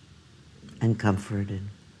and comforted.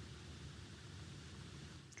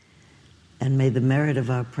 And may the merit of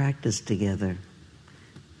our practice together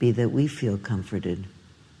be that we feel comforted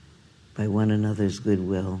by one another's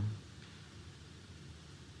goodwill.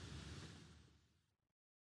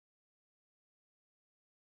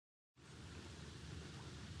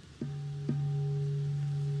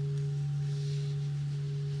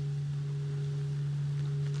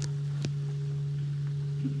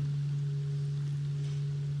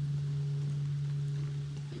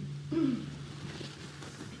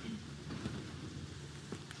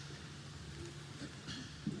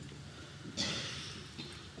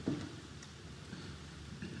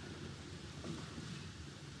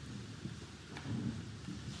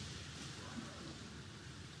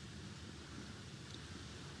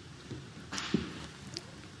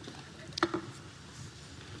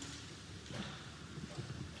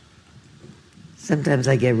 Sometimes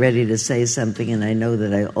I get ready to say something and I know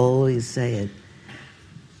that I always say it.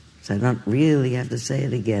 So I don't really have to say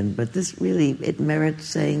it again. But this really, it merits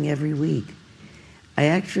saying every week. I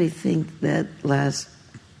actually think that last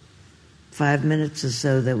 5 minutes or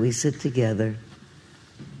so that we sit together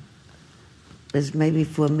is maybe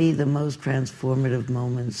for me the most transformative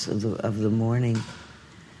moments of the morning.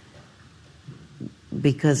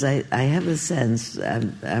 Because I have a sense,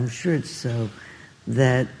 I'm sure it's so,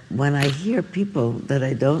 that when I hear people that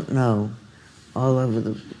I don't know all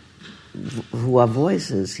over who are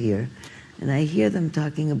voices here, and I hear them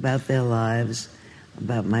talking about their lives,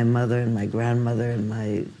 about my mother and my grandmother and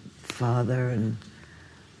my father and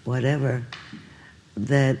whatever,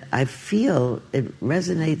 that I feel it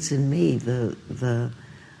resonates in me, the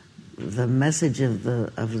message of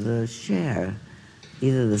the share,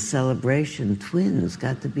 either the celebration, twins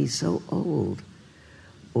got to be so old,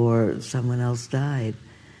 or someone else died.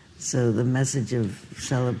 So the message of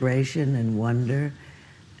celebration and wonder,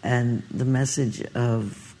 and the message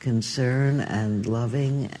of concern and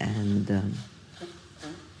loving and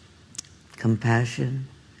compassion.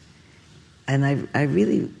 And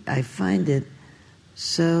I find it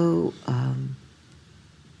so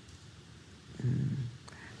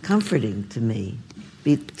comforting to me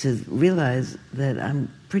to realize that I'm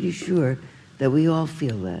pretty sure that we all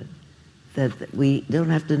feel that we don't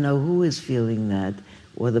have to know who is feeling that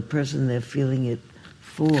or the person they're feeling it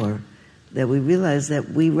for, that we realize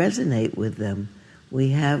that we resonate with them.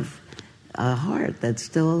 We have a heart that's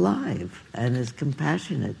still alive and is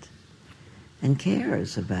compassionate and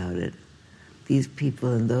cares about it. These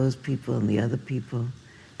people and those people and the other people,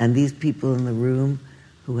 and these people in the room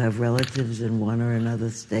who have relatives in one or another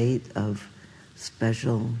state of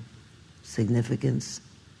special significance.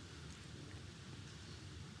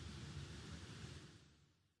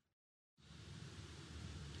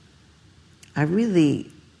 I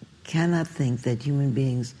really cannot think that human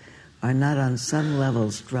beings are not on some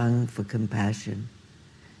level strung for compassion,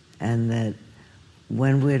 and that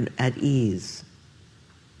when we're at ease,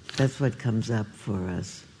 that's what comes up for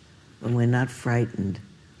us. When we're not frightened,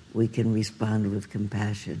 we can respond with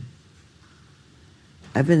compassion.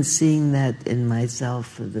 I've been seeing that in myself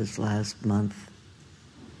for this last month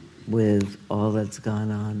with all that's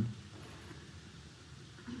gone on.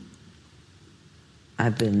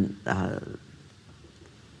 I've been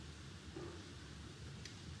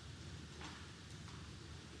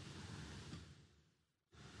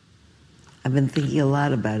thinking a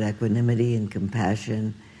lot about equanimity and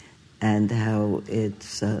compassion and how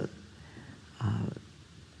it's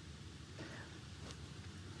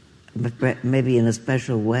maybe in a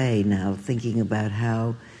special way now, thinking about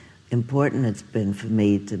how important it's been for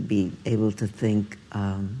me to be able to think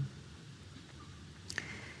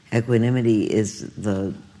equanimity is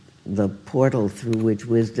the portal through which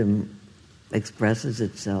wisdom expresses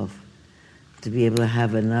itself, to be able to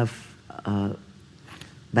have enough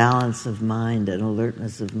balance of mind and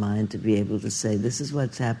alertness of mind to be able to say, this is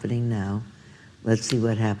what's happening now, let's see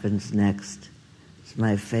what happens next. It's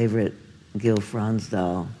my favorite Gil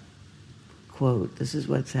Fronsdal quote, this is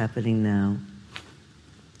what's happening now,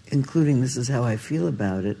 including this is how I feel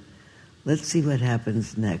about it, let's see what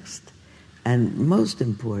happens next. And most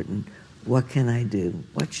important, what can I do?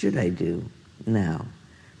 What should I do now?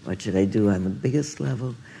 What should I do on the biggest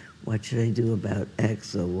level? What should I do about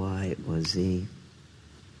X or Y or Z?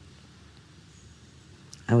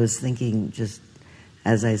 I was thinking, just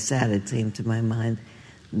as I sat, it came to my mind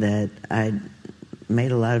that I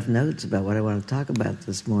made a lot of notes about what I want to talk about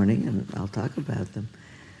this morning, and I'll talk about them.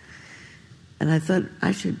 And I thought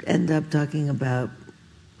I should end up talking about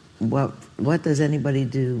what does anybody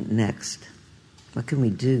do next? What can we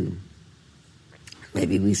do?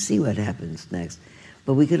 Maybe we see what happens next.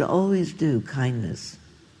 But we could always do kindness.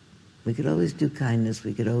 We could always do kindness.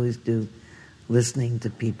 We could always do listening to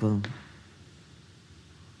people.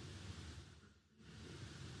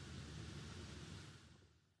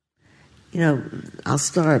 You know, I'll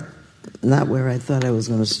start not where I thought I was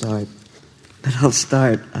going to start, but I'll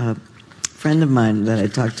start. A friend of mine that I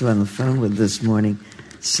talked to on the phone with this morning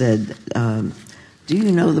said, do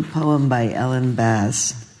you know the poem by Ellen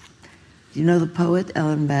Bass? Do you know the poet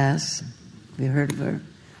Ellen Bass? Have you heard of her?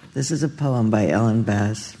 This is a poem by Ellen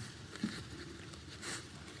Bass.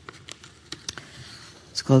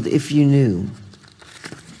 It's called If You Knew.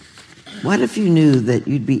 What if you knew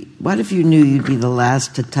you'd be the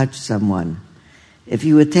last to touch someone? If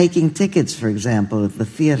you were taking tickets, for example, at the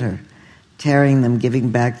theater, tearing them,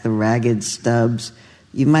 giving back the ragged stubs,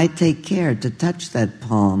 you might take care to touch that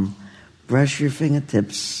palm, brush your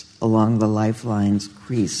fingertips along the lifeline's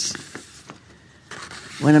crease.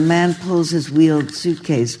 When a man pulls his wheeled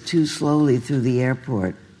suitcase too slowly through the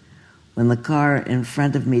airport, when the car in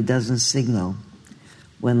front of me doesn't signal,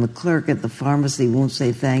 when the clerk at the pharmacy won't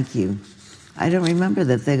say thank you, I don't remember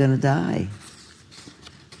that they're going to die.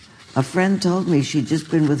 A friend told me she'd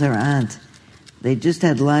just been with her aunt. They just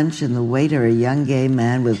had lunch, and the waiter, a young gay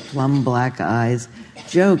man with plum black eyes,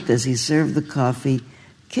 joked as he served the coffee,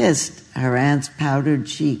 kissed her aunt's powdered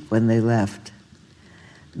cheek when they left.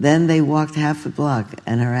 Then they walked half a block,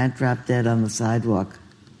 and her aunt dropped dead on the sidewalk.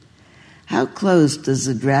 How close does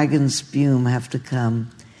the dragon's spume have to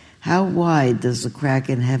come? How wide does the crack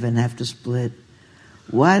in heaven have to split?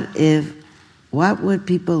 What would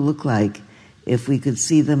people look like if we could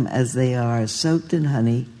see them as they are, soaked in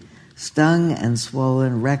honey, stung and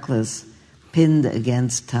swollen, reckless, pinned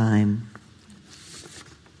against time?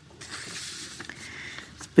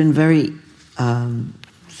 It's been very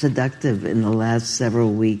seductive in the last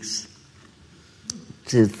several weeks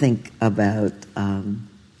to think about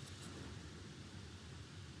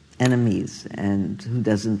enemies and who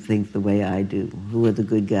doesn't think the way I do, who are the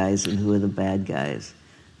good guys and who are the bad guys,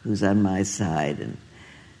 who's on my side. And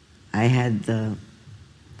I had the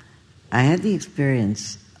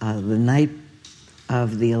experience the night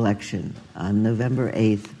of the election on November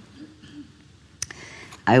 8th.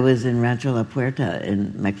 I was in Rancho La Puerta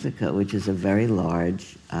in Mexico, which is a very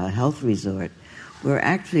large health resort, where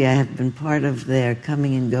actually I have been part of their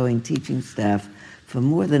coming and going teaching staff for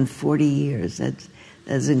more than 40 years.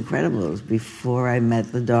 That's incredible. It was before I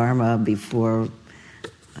met the Dharma,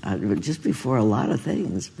 just before a lot of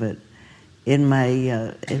things. But in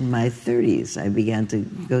my 30s, I began to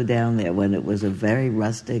go down there when it was a very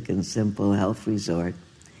rustic and simple health resort,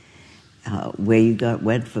 where you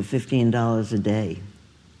went for $15 a day.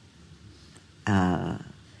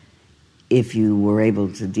 If you were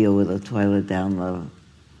able to deal with a toilet down the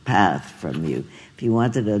path from you. If you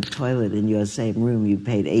wanted a toilet in your same room, you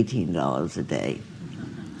paid $18 a day.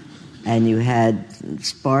 And you had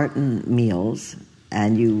Spartan meals,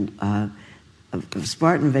 and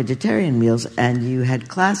Spartan vegetarian meals, and you had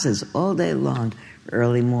classes all day long,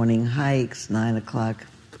 early morning hikes, 9 o'clock,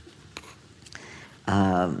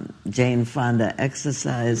 Jane Fonda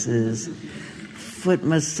exercises, foot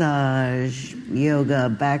massage, yoga,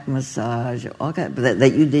 back massage, all kinds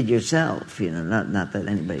that you did yourself, not that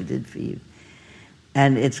anybody did for you.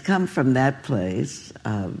 And it's come from that place,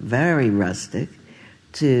 very rustic,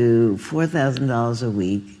 to $4,000 a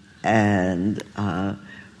week, and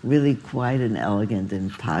really quite an elegant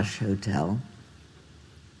and posh hotel.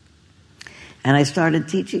 And I started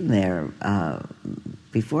teaching there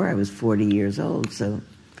before I was 40 years old, so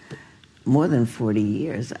more than 40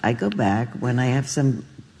 years. I go back when I can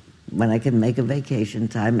make a vacation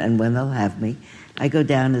time, and when they'll have me, I go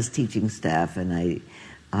down as teaching staff, and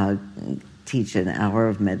I teach an hour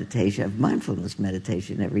of meditation, of mindfulness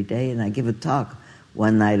meditation every day, and I give a talk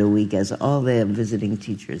one night a week, as all their visiting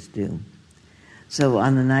teachers do. So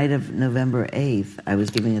on the night of November 8th, I was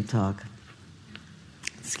giving a talk,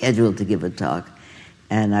 scheduled to give a talk,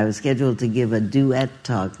 and I was scheduled to give a duet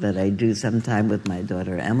talk that I do sometime with my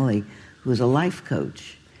daughter Emily, who's a life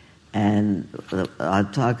coach, and our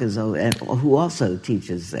talk is, who also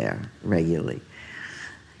teaches there regularly.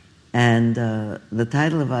 And the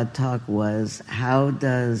title of our talk was, how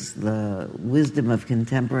does the wisdom of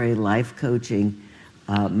contemporary life coaching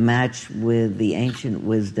match with the ancient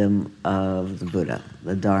wisdom of the Buddha,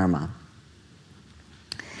 the Dharma?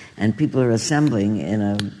 And people are assembling in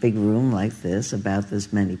a big room like this, about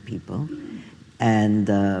this many people. And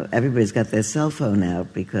everybody's got their cell phone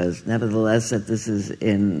out, because nevertheless that this is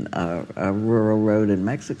in a rural road in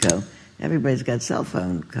Mexico, everybody's got cell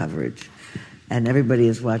phone coverage. And everybody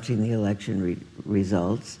is watching the election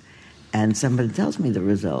results. And somebody tells me the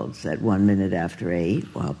results at 1 minute after 8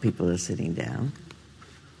 while people are sitting down.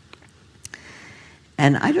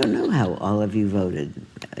 And I don't know how all of you voted.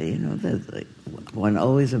 One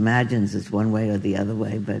always imagines it's one way or the other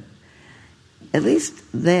way, but at least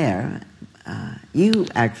there, you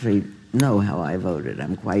actually know how I voted.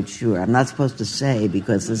 I'm quite sure. I'm not supposed to say,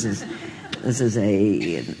 because this is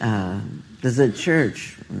a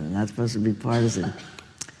church. I'm not supposed to be partisan.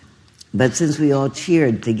 But since we all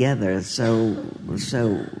cheered together so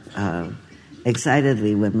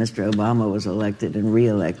excitedly when Mr. Obama was elected and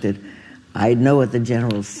reelected, I know what the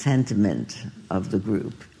general sentiment of the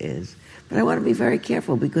group is. But I want to be very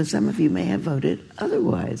careful, because some of you may have voted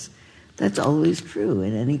otherwise. That's always true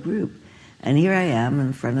in any group. And here I am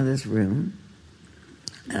in front of this room,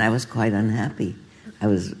 and I was quite unhappy. I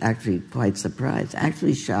was actually quite surprised.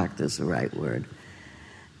 Actually shocked is the right word.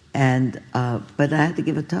 And but I had to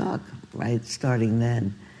give a talk, right, starting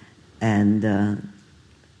then. And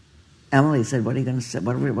Emily said, what are you going to say?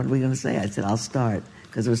 What are we going to say? I said, I'll start,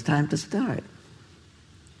 because it was time to start.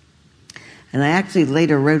 And I actually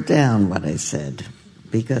later wrote down what I said,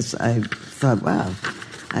 because I thought, wow,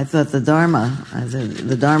 I thought the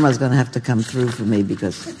Dharma is going to have to come through for me,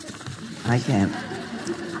 because I can't.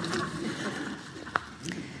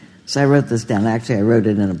 So I wrote this down. Actually, I wrote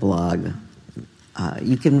it in a blog.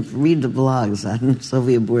 You can read the blogs on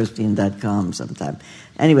sylviaboorstein.com sometime.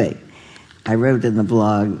 Anyway, I wrote in the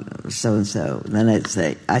blog so-and-so. Then I'd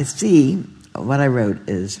say, I see, what I wrote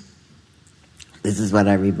is, this is what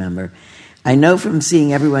I remember. I know from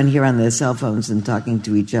seeing everyone here on their cell phones and talking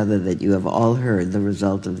to each other that you have all heard the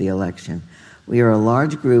result of the election. We are a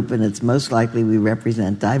large group, and it's most likely we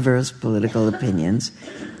represent diverse political opinions,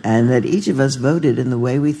 and that each of us voted in the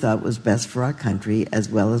way we thought was best for our country as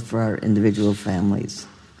well as for our individual families.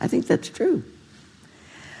 I think that's true.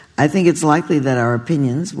 I think it's likely that our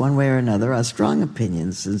opinions, one way or another, are strong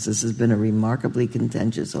opinions, since this has been a remarkably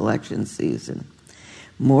contentious election season.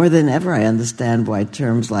 More than ever, I understand why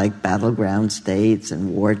terms like battleground states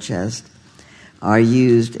and war chest are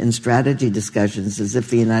used in strategy discussions as if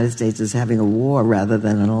the United States is having a war rather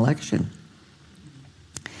than an election.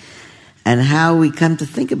 And how we come to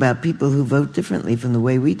think about people who vote differently from the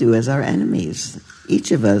way we do as our enemies.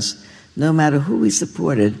 Each of us, no matter who we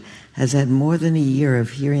supported, has had more than a year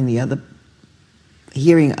of hearing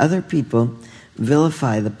other people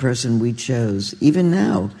vilify the person we chose. Even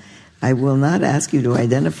now, I will not ask you to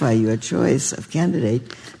identify your choice of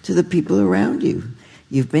candidate to the people around you.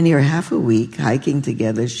 You've been here half a week, hiking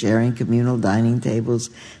together, sharing communal dining tables,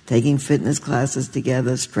 taking fitness classes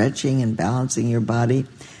together, stretching and balancing your body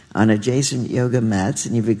on adjacent yoga mats,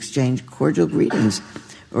 and you've exchanged cordial greetings,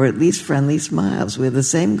 or at least friendly smiles. We're the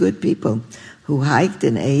same good people who hiked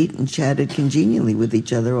and ate and chatted congenially with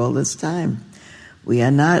each other all this time. We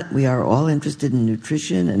are all interested in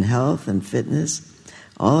nutrition and health and fitness.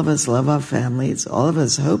 All of us love our families. All of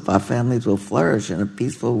us hope our families will flourish in a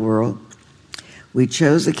peaceful world. We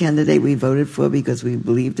chose the candidate we voted for because we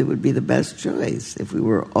believed it would be the best choice. If we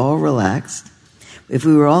were all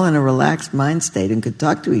in a relaxed mind state and could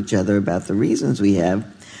talk to each other about the reasons we have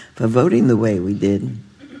for voting the way we did,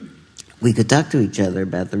 we could talk to each other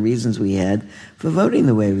about the reasons we had for voting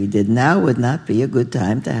the way we did. Now would not be a good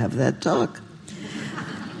time to have that talk.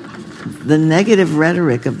 The negative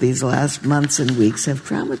rhetoric of these last months and weeks have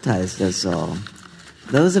traumatized us all.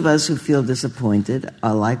 Those of us who feel disappointed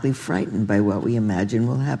are likely frightened by what we imagine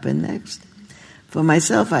will happen next. For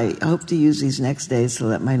myself, I hope to use these next days to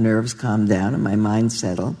let my nerves calm down and my mind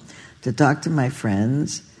settle, to talk to my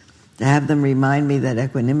friends, to have them remind me that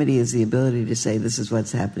equanimity is the ability to say, this is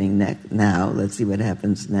what's happening now, let's see what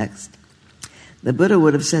happens next. The Buddha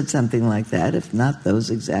would have said something like that, if not those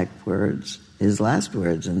exact words. His last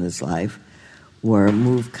words in this life were,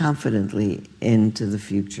 move confidently into the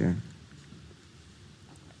future.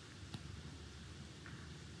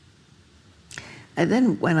 I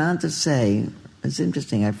then went on to say, it's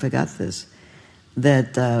interesting, I forgot this,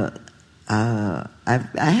 that I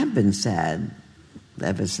have been sad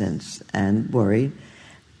ever since and worried.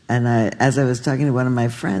 And as I was talking to one of my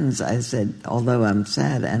friends, I said, although I'm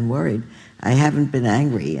sad and worried, I haven't been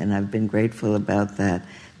angry, and I've been grateful about that.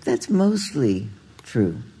 That's mostly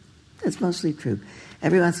true. That's mostly true.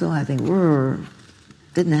 Every once in a while I think,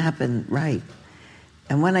 didn't happen right.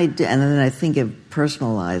 And when I do, and then I think of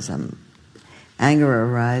personalize them. Anger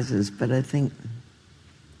arises, but I think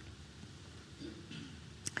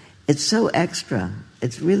it's so extra.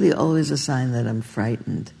 It's really always a sign that I'm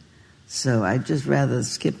frightened. So I'd just rather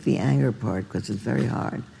skip the anger part because it's very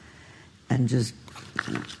hard and just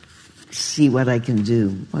see what I can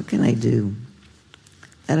do. What can I do?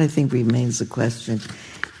 That, I think, remains the question.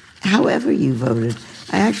 However you voted,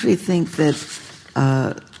 I actually think that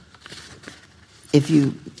if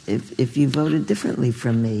you voted differently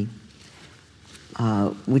from me,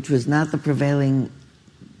 which was not the prevailing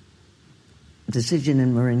decision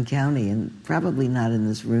in Marin County, and probably not in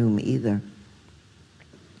this room either,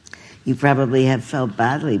 you probably have felt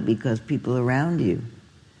badly because people around you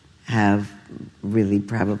have really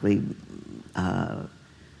probably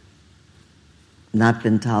not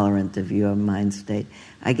been tolerant of your mind state.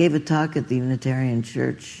 I gave a talk at the Unitarian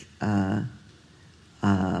Church.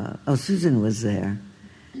 Susan was there.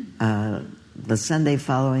 The Sunday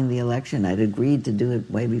following the election. I'd agreed to do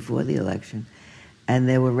it way before the election. And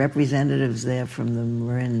there were representatives there from the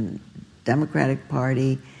Marin Democratic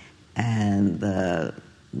Party and an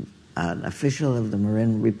official of the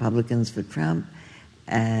Marin Republicans for Trump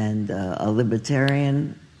and a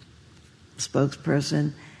Libertarian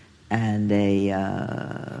spokesperson and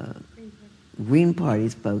a Green Party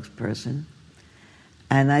spokesperson.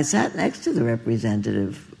 And I sat next to the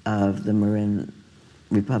representative of the Marin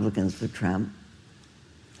Republicans for Trump,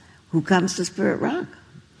 who comes to Spirit Rock.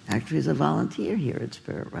 Actually is a volunteer here at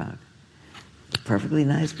Spirit Rock. A perfectly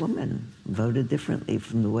nice woman, voted differently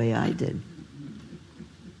from the way I did.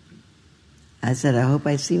 I said, I hope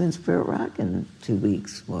I see you in Spirit Rock in 2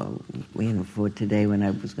 weeks. Well, for today when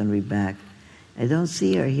I was going to be back. I don't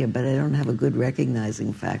see her here, but I don't have a good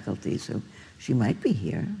recognizing faculty, so she might be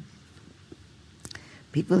here.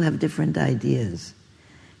 People have different ideas.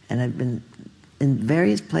 And I've been in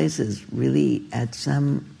various places really at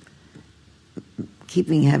some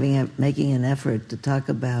making an effort to talk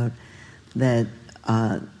about that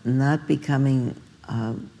not becoming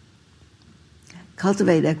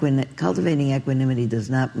cultivating equanimity does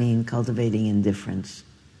not mean cultivating indifference.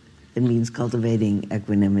 It means cultivating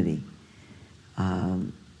equanimity.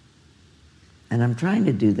 And I'm trying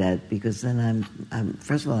to do that because then I'm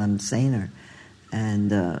first of all, I'm saner,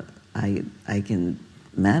 and I can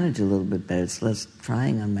manage a little bit better. It's less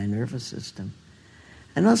trying on my nervous system.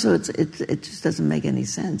 And also, it just doesn't make any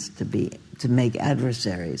sense to make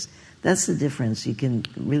adversaries. That's the difference. You can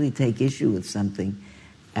really take issue with something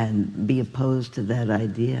and be opposed to that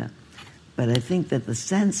idea. But I think that the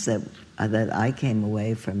sense that I came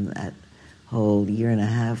away from that whole year and a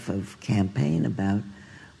half of campaign about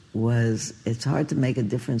was it's hard to make a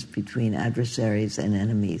difference between adversaries and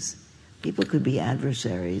enemies. People could be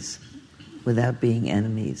adversaries without being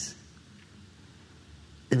enemies.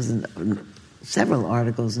 There was several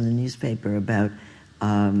articles in the newspaper about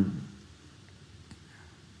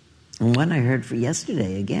one I heard for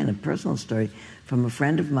yesterday, again, a personal story from a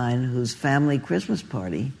friend of mine whose family Christmas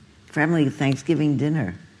party, family Thanksgiving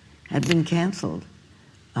dinner, had been canceled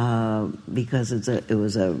because it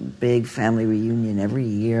was a big family reunion every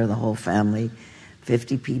year. The whole family,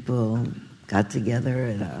 50 people, got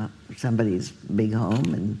together at somebody's big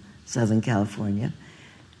home in Southern California,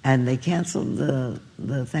 and they canceled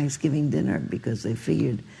the Thanksgiving dinner because they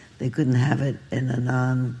figured they couldn't have it in a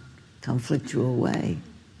non-conflictual way.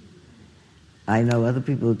 I know other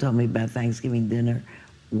people who told me about Thanksgiving dinner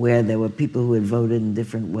where there were people who had voted in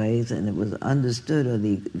different ways, and it was understood, or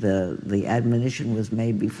the admonition was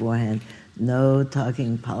made beforehand, no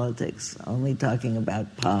talking politics, only talking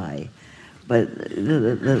about pie. But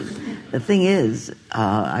the thing is,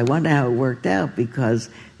 I wonder how it worked out, because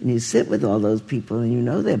when you sit with all those people and you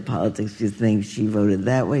know their politics, you think she voted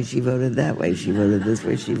that way, she voted that way, she voted this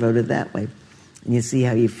way, she voted that way. And you see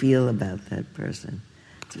how you feel about that person.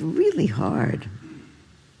 It's really hard.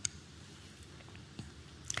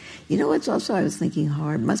 You know what's also, I was thinking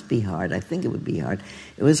hard, must be hard, I think it would be hard.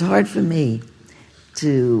 It was hard for me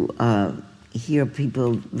to hear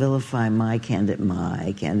people vilify my candidate,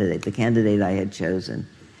 the candidate I had chosen.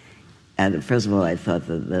 And first of all, I thought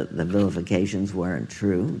the vilifications weren't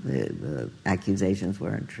true, the accusations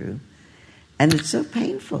weren't true. And it's so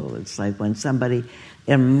painful. It's like when somebody,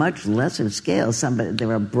 in a much lesser scale,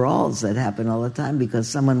 there are brawls that happen all the time because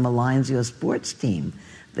someone maligns your sports team.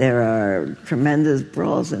 There are tremendous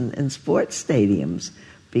brawls in sports stadiums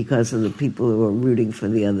because of the people who are rooting for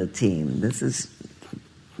the other team. This is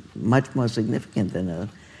much more significant than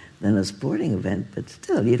a sporting event, but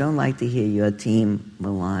still, you don't like to hear your team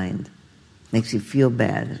maligned. Makes you feel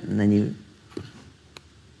bad, and then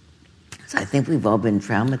So I think we've all been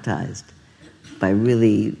traumatized by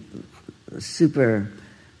really super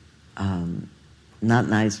not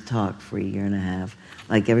nice talk for a year and a half.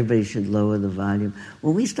 Like everybody should lower the volume.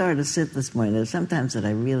 When we started to sit this morning, there's sometimes that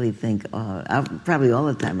I really think, probably all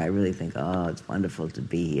the time I really think, it's wonderful to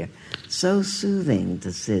be here. So soothing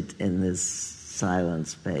to sit in this silent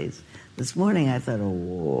space. This morning I thought,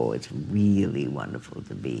 it's really wonderful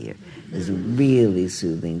to be here. It's really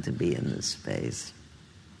soothing to be in this space.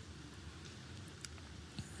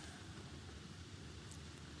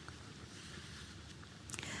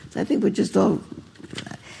 So I think we're just all...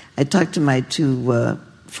 I talked to my two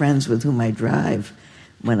friends with whom I drive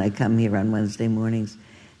when I come here on Wednesday mornings.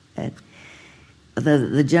 And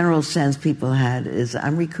the general sense people had is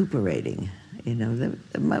I'm recuperating. You know,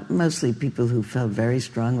 mostly people who felt very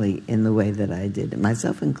strongly in the way that I did,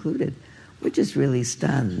 myself included. We're just really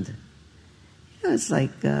stunned. You know, it's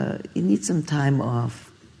like you need some time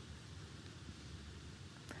off.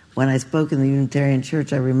 When I spoke in the Unitarian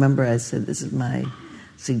Church, I remember I said, this is my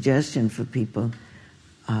suggestion for people.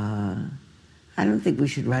 I don't think we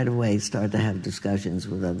should right away start to have discussions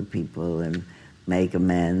with other people and make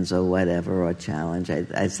amends or whatever or challenge.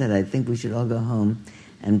 I said I think we should all go home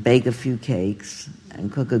and bake a few cakes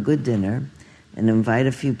and cook a good dinner and invite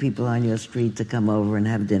a few people on your street to come over and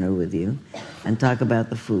have dinner with you and talk about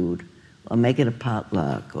the food or make it a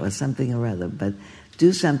potluck or something or other. But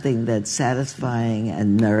do something that's satisfying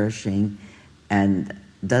and nourishing and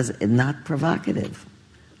not provocative,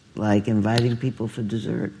 like inviting people for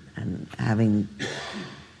dessert and having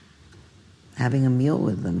a meal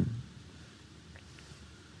with them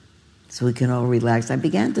so we can all relax. I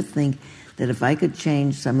began to think that if I could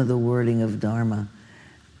change some of the wording of Dharma,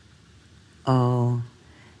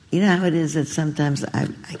 you know how it is that sometimes I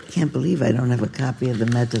can't believe I don't have a copy of the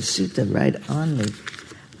Metta Sutta right on me.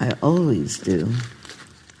 I always do.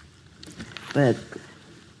 But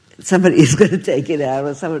somebody's going to take it out,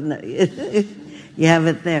 or someone. You have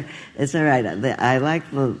it there. It's all right. I like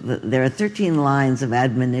there are 13 lines of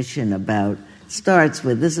admonition about. Starts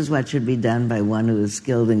with, this is what should be done by one who is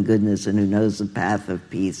skilled in goodness and who knows the path of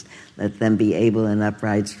peace. Let them be able and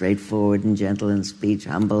upright, straightforward and gentle in speech,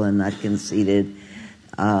 humble and not conceited,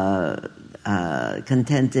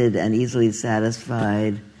 contented and easily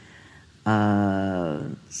satisfied,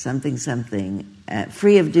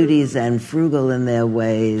 free of duties and frugal in their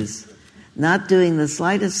ways, not doing the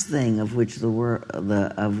slightest thing of which the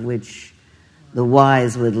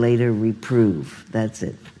wise would later reprove. That's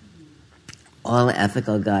it. All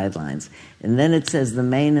ethical guidelines. And then it says the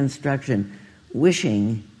main instruction,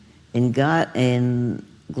 wishing in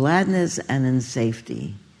gladness and in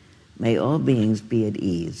safety, may all beings be at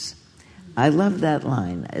ease. I love that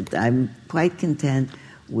line. I'm quite content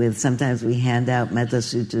with, sometimes we hand out Metta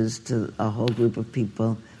Suttas to a whole group of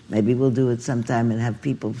people. Maybe we'll do it sometime and have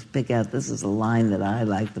people pick out, this is a line that I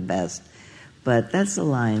like the best. But that's the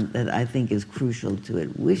line that I think is crucial to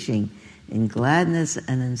it. Wishing in gladness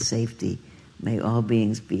and in safety, may all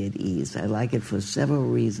beings be at ease. I like it for several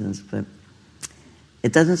reasons, but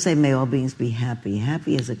it doesn't say may all beings be happy.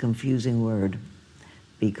 Happy is a confusing word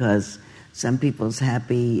because some people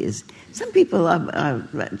are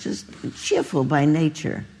just cheerful by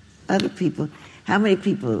nature. Other people, how many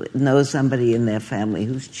people know somebody in their family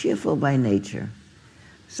who's cheerful by nature?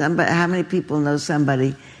 How many people know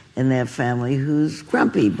somebody in their family who's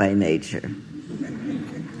grumpy by nature?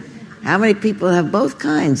 How many people have both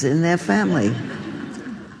kinds in their family?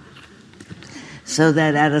 So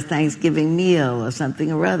that at a Thanksgiving meal or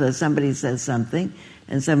something or other, somebody says something,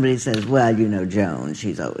 and somebody says, well, you know Joan,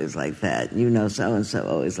 she's always like that. You know so-and-so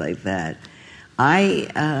always like that. I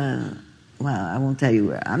won't tell you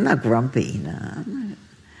where. I'm not grumpy. No,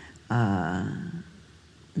 I'm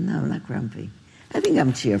not grumpy. I think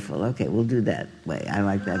I'm cheerful. Okay, we'll do that way. I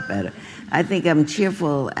like that better. I think I'm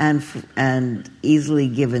cheerful and easily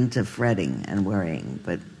given to fretting and worrying,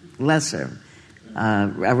 but lesser,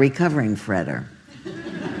 a recovering fretter.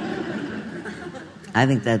 I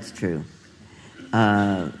think that's true.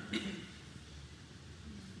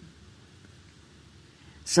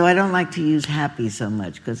 So I don't like to use happy so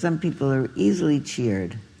much because some people are easily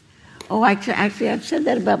cheered. Oh, actually, I've said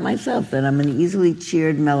that about myself, that I'm an easily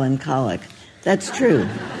cheered melancholic. That's true.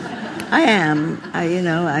 I am.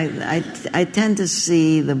 I tend to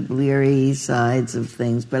see the bleary sides of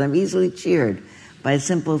things, but I'm easily cheered by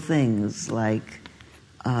simple things like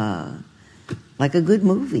a good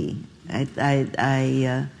movie.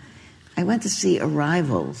 I went to see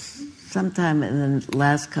Arrivals sometime in the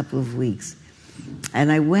last couple of weeks,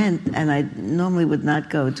 and I went, and I normally would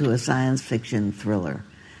not go to a science fiction thriller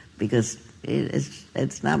because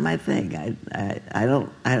it's not my thing.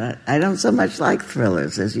 I don't so much like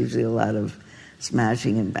thrillers. There's usually a lot of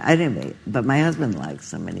smashing and anyway. But my husband likes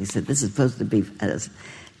them, and he said this is supposed to be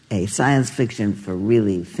a science fiction for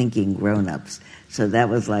really thinking grown-ups. So that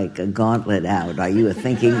was like a gauntlet out. Are you a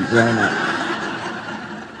thinking grown-up?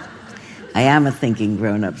 I am a thinking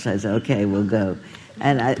grown-up. So I said, okay, we'll go.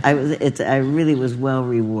 And I really was well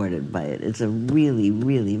rewarded by it. It's a really,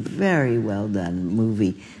 really very well done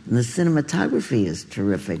movie, and the cinematography is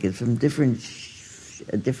terrific. It's from different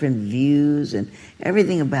views, and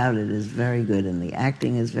everything about it is very good, and the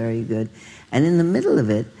acting is very good. And in the middle of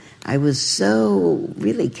it, I was so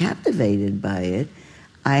really captivated by it.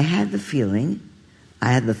 I had the feeling,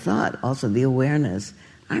 I had the thought, also the awareness.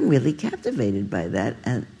 I'm really captivated by that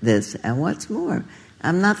and this, and what's more,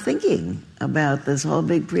 I'm not thinking about this whole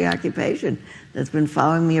big preoccupation that's been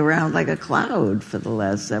following me around like a cloud for the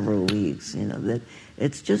last several weeks. That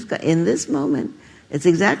it's just, in this moment, it's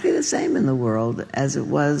exactly the same in the world as it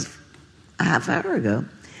was a half hour ago.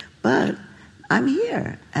 But I'm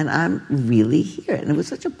here, and I'm really here. And it was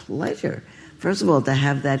such a pleasure, first of all, to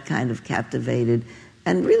have that kind of captivated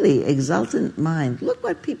and really exultant mind. Look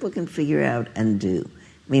what people can figure out and do.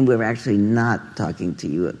 I mean, we're actually not talking to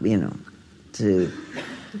you,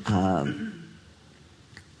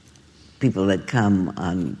 people that come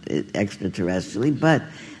on extraterrestrially, but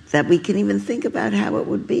that we can even think about how it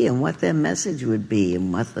would be and what their message would be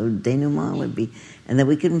and what the denouement would be, and that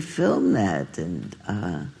we can film that. And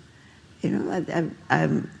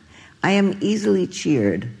I am easily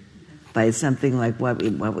cheered by something like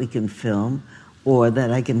what we can film, or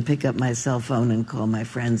that I can pick up my cell phone and call my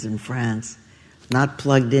friends in France, not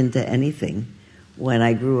plugged into anything. When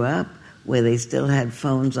I grew up, where they still had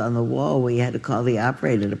phones on the wall where you had to call the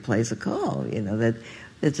operator to place a call. That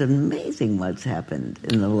it's amazing what's happened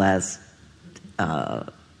in the last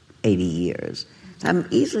 80 years. So I'm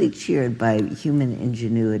easily cheered by human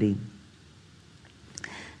ingenuity.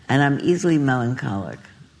 And I'm easily melancholic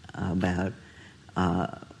about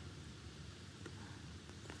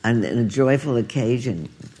on a joyful occasion,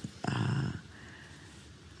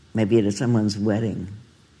 maybe at someone's wedding,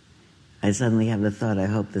 I suddenly have the thought, I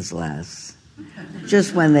hope this lasts.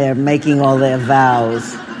 Just when they're making all their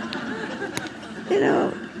vows.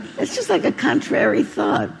 It's just like a contrary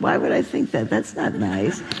thought. Why would I think that? That's not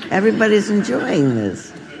nice. Everybody's enjoying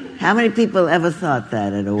this. How many people ever thought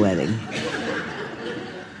that at a wedding?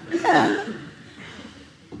 Yeah.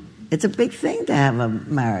 It's a big thing to have a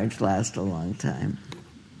marriage last a long time.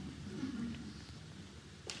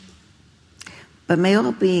 But may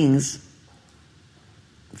all beings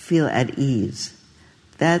feel at ease.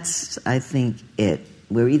 That's, I think, it.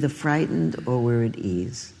 We're either frightened or we're at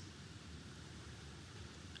ease.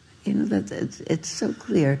 It's so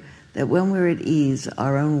clear that when we're at ease,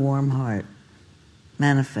 our own warm heart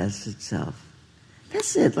manifests itself.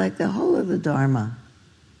 That's it, like the whole of the Dharma.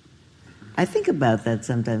 I think about that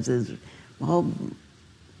sometimes. The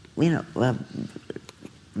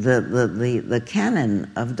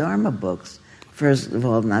canon of Dharma books. First of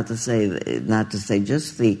all, not to say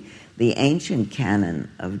just the ancient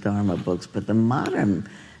canon of Dharma books, but the modern.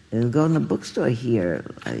 You go in the bookstore here,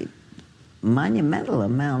 a monumental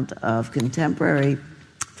amount of contemporary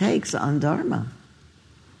takes on Dharma.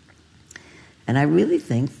 And I really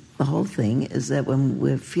think the whole thing is that when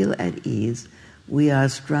we feel at ease, we are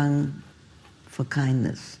strung for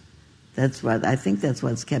kindness. I think that's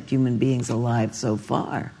what's kept human beings alive so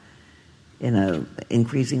far in an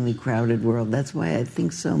increasingly crowded world. That's why I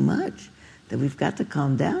think so much that we've got to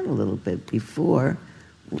calm down a little bit before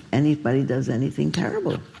anybody does anything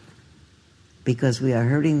terrible. Because we are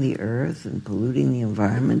hurting the earth and polluting the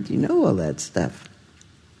environment. You know all that stuff.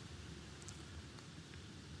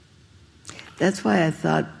 That's why I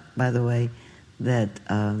thought, by the way, that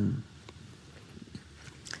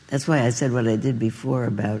that's why I said what I did before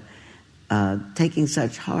about taking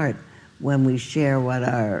such heart when we share what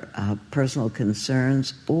our personal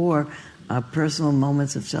concerns or our personal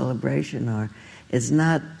moments of celebration are. It's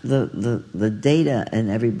not the data in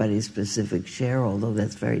everybody's specific share, although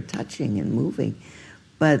that's very touching and moving,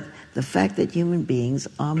 but the fact that human beings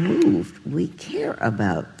are moved. We care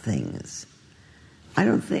about things.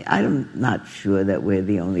 I'm not sure that we're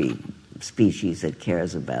the only species that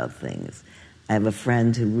cares about things. I have a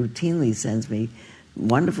friend who routinely sends me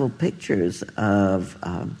wonderful pictures of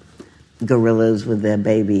gorillas with their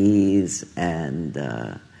babies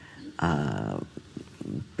and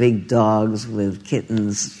big dogs with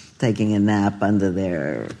kittens taking a nap under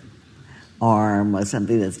their arm or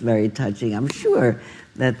something that's very touching. I'm sure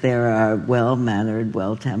that there are well-mannered,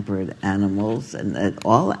 well-tempered animals, and that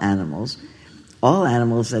all animals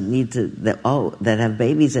that have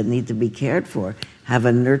babies that need to be cared for have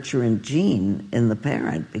a nurturant gene in the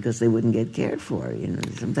parent because they wouldn't get cared for. You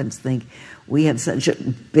sometimes think we have such a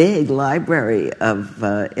big library of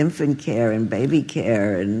infant care and baby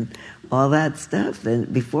care and all that stuff.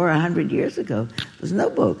 And before 100 years ago, there's no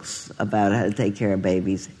books about how to take care of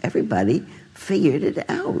babies. Everybody figured it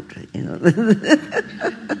out.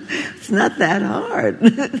 It's not that hard.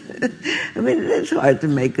 I mean, it is hard to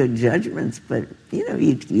make good judgments, but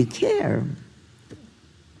you care.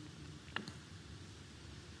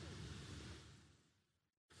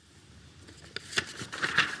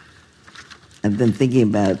 I've been thinking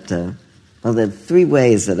about there are three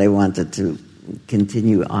ways that I wanted to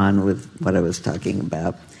continue on with what I was talking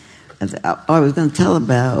about. I was going to tell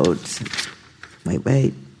about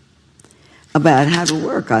how to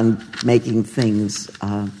work on making things,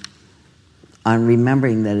 on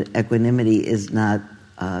remembering that equanimity is not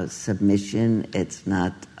submission, it's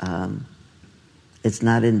not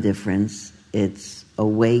indifference, it's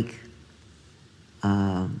awake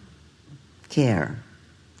care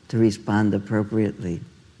to respond appropriately.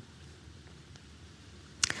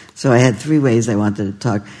 So I had three ways I wanted to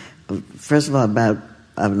talk. First of all, about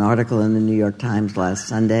an article in the New York Times last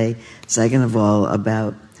Sunday. Second of all, I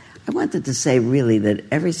wanted to say really that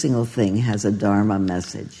every single thing has a Dharma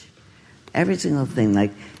message. Every single thing.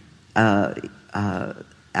 Like,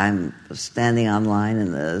 I'm standing online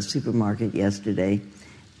in the supermarket yesterday,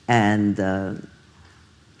 and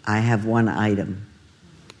I have one item,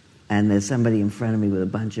 and there's somebody in front of me with a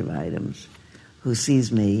bunch of items who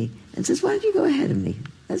sees me and says, "Why don't you go ahead of me?"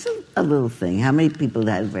 That's a little thing. How many people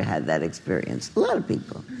have ever had that experience? A lot of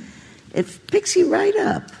people. It picks you right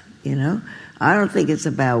up, you know. I don't think it's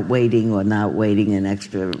about waiting or not waiting an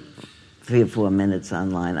extra 3 or 4 minutes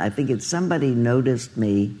online. I think it's somebody noticed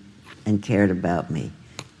me and cared about me.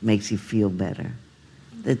 Makes you feel better.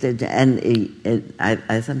 And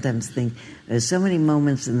I sometimes think there's so many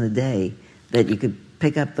moments in the day that you could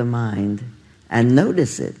pick up the mind and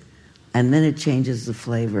notice it, and then it changes the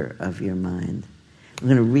flavor of your mind. I'm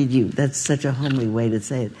going to read you, that's such a homely way to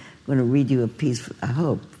say it, I'm going to read you a piece, I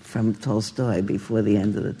hope, from Tolstoy before the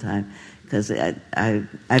end of the time, because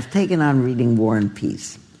I've taken on reading War and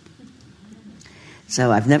Peace.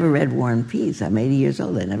 So I've never read War and Peace. I'm 80 years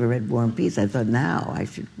old. I never read War and Peace. I thought now I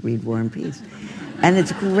should read War and Peace. And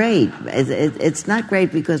it's great. It's not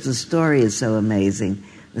great because the story is so amazing.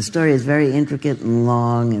 The story is very intricate and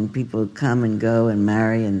long, and people come and go and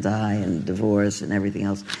marry and die and divorce and everything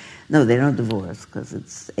else. No, they don't divorce because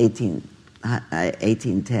it's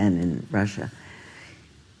 1810 in Russia.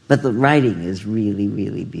 But the writing is really,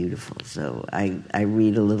 really beautiful. So I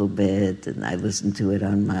read a little bit, and I listen to it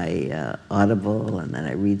on my Audible, and then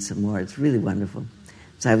I read some more. It's really wonderful.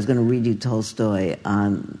 So I was going to read you Tolstoy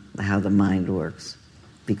on how the mind works,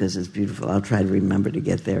 because it's beautiful. I'll try to remember to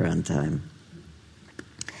get there on time.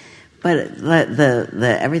 But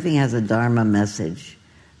everything has a Dharma message.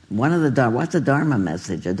 What's a Dharma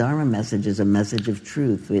message? A Dharma message is a message of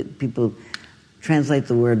truth. People translate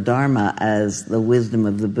the word Dharma as the wisdom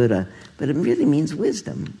of the Buddha, but it really means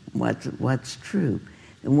wisdom, what's true.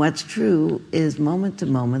 And what's true is moment to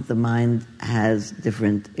moment the mind has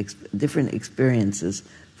different experiences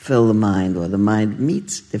fill the mind, or the mind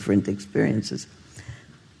meets different experiences.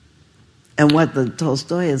 And what the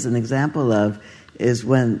Tolstoy is an example of is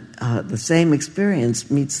when the same experience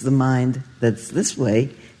meets the mind that's this way,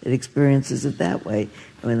 it experiences it that way.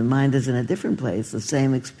 And when the mind is in a different place, the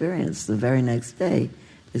same experience the very next day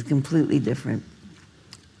is completely different.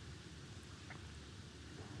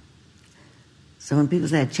 So when people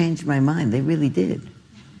say, I changed my mind, they really did.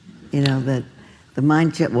 You know, that the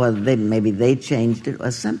mind, maybe they changed it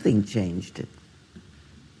or something changed it.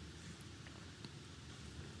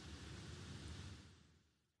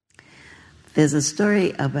 There's a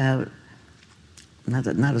story about, not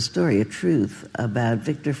a story, a truth about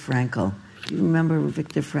Viktor Frankl. Do you remember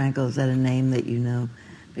Viktor Frankl? Is that a name that you know?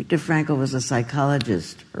 Viktor Frankl was a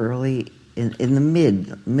psychologist early in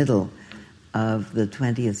the middle of the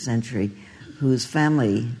 20th century, whose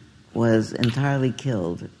family was entirely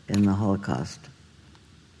killed in the Holocaust.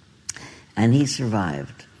 And he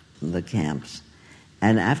survived the camps.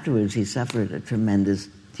 And afterwards he suffered a tremendous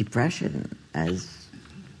depression, as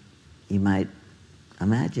you might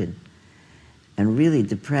imagine. And really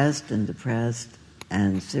depressed and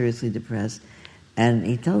seriously depressed. And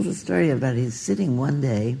he tells a story about he's sitting one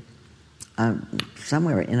day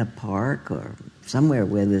somewhere in a park or somewhere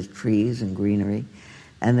where there's trees and greenery,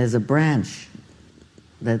 and there's a branch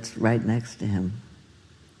that's right next to him.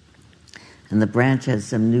 And the branch has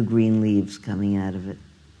some new green leaves coming out of it.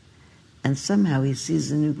 And somehow he sees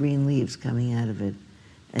the new green leaves coming out of it,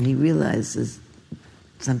 and he realizes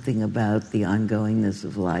something about the ongoingness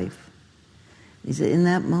of life. He said, in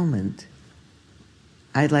that moment,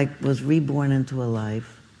 I was reborn into a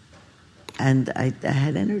life, and I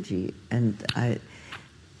had energy, and I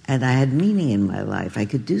had meaning in my life. I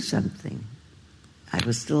could do something. I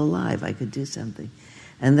was still alive. I could do something.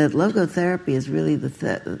 And that logotherapy is really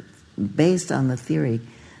based on the theory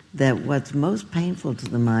that what's most painful to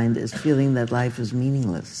the mind is feeling that life is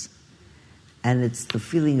meaningless. And it's the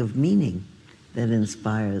feeling of meaning that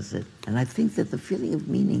inspires it. And I think that the feeling of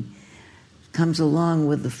meaning comes along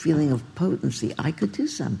with the feeling of potency. I could do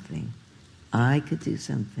something. I could do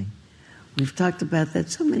something. We've talked about that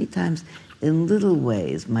so many times in little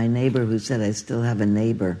ways. My neighbor who said I still have a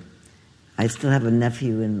neighbor. I still have a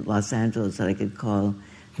nephew in Los Angeles that I could call.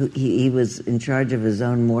 He was in charge of his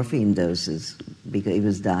own morphine doses because he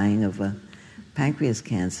was dying of a pancreas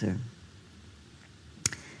cancer.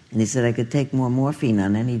 And he said I could take more morphine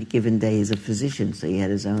on any given day. He's a physician, so he had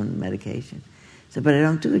his own medication. He said, but I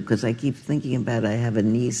don't do it because I keep thinking about I have a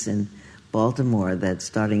niece in Baltimore that's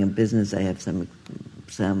starting a business. I have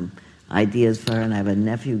some ideas for her, and I have a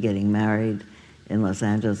nephew getting married in Los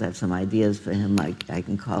Angeles. I have some ideas for him. I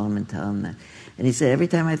can call him and tell him that. And he said, every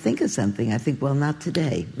time I think of something, I think, well, not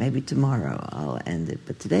today. Maybe tomorrow I'll end it.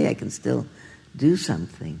 But today I can still do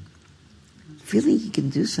something. feeling you can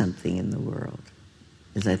do something in the world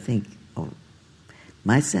is, I think,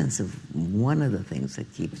 my sense of one of the things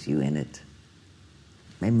that keeps you in it.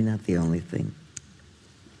 Maybe not the only thing.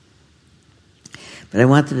 But I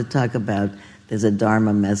wanted to talk about, there's a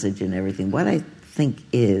Dharma message in everything. What I think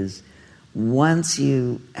is, once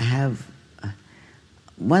the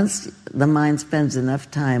mind spends enough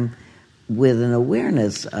time with an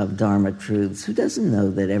awareness of Dharma truths, who doesn't know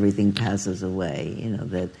that everything passes away,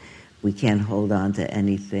 that we can't hold on to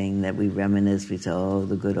anything, that we reminisce, we say, oh,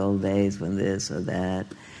 the good old days when this or that.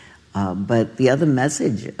 But the other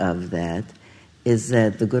message of that is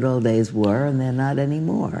that the good old days were and they're not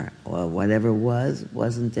anymore, or whatever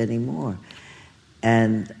wasn't anymore.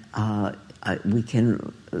 And we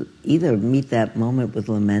can either meet that moment with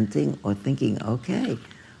lamenting or thinking, okay,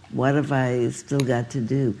 what have I still got to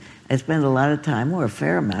do? I spend a lot of time, or a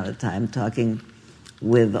fair amount of time, talking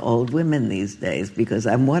with old women these days, because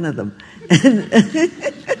I'm one of them.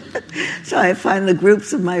 So I find the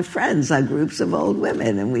groups of my friends are groups of old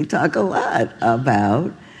women, and we talk a lot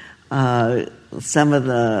about some of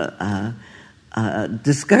the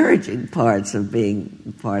discouraging parts of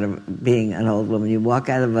being an old woman. You walk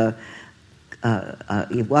out of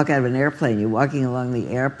an airplane. You're walking along the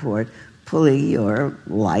airport, pulling your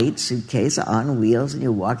light suitcase on wheels, and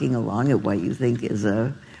you're walking along at what you think is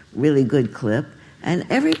a really good clip, and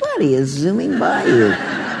everybody is zooming by you,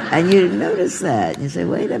 and you notice that. You say,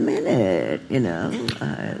 "Wait a minute,"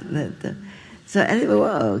 So anyway,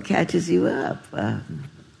 whoa, catches you up.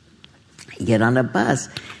 You get on a bus,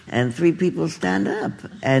 and 3 people stand up,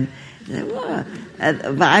 and whoa.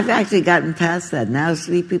 But I've actually gotten past that. Now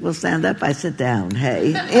 3 people stand up, I sit down.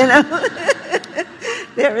 Hey,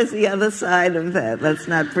 there is the other side of that. Let's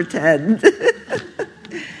not pretend.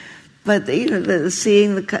 But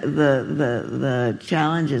seeing the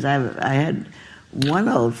challenges. I had one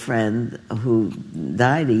old friend who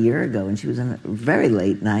died a year ago, and she was in her very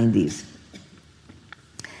late 90s.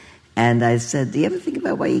 And I said, "Do you ever think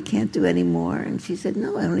about what you can't do anymore?" And she said,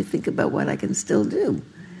 "No, I only think about what I can still do."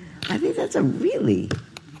 I think that's a really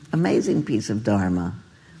amazing piece of Dharma.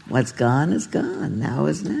 What's gone is gone. Now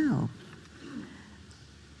is now.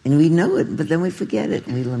 And we know it, but then we forget it,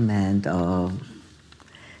 and we lament. Oh.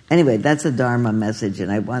 Anyway, that's a Dharma message,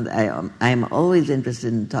 and I am always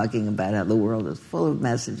interested in talking about how the world is full of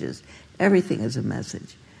messages. Everything is a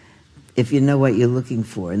message, if you know what you're looking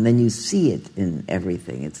for, and then you see it in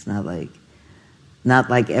everything. It's not like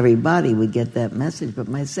everybody would get that message, but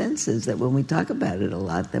my sense is that when we talk about it a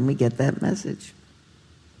lot, then we get that message.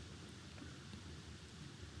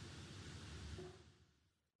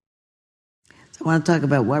 So I want to talk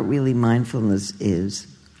about what really mindfulness is.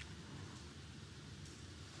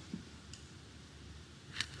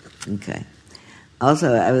 Okay.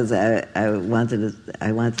 Also, I wanted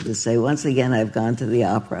to say, once again, I've gone to the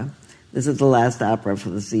opera. This is the last opera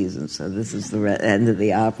for the season, so this is the end of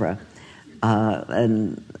the opera.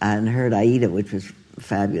 And heard Aida, which was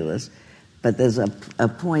fabulous. But there's a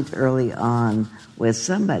point early on where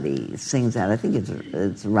somebody sings out, I think it's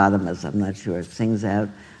Radames, I'm not sure, sings out,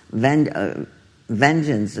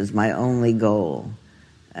 vengeance is my only goal.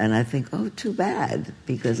 And I think, oh, too bad,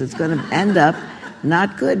 because it's going to end up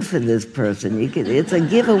not good for this person. It's a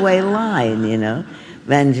giveaway line,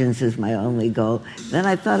 Vengeance is my only goal. Then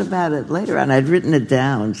I thought about it later on. I'd written it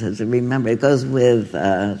down, so to remember. It goes with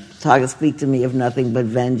Speak to Me of Nothing But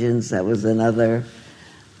Vengeance. That was another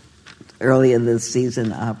earlier this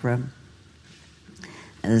season opera.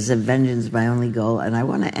 And it said, vengeance is my only goal. And I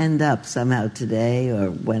want to end up somehow today or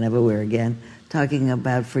whenever we're again talking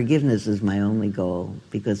about forgiveness is my only goal,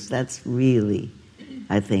 because that's really,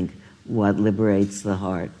 I think, what liberates the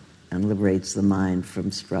heart and liberates the mind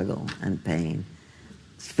from struggle and pain.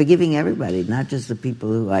 It's forgiving everybody, not just the people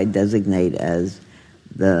who I designate as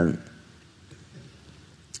the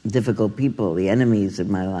difficult people, the enemies of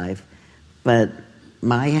my life, but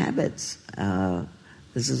my habits.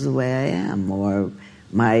 This is the way I am, or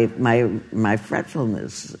my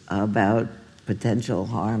fretfulness about potential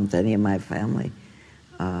harm to any of my family.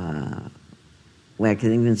 Where I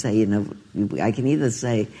can even say, I can either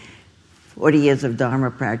say 40 years of Dharma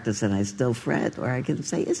practice and I still fret, or I can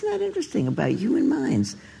say, isn't that interesting about human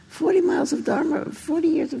minds? 40 years of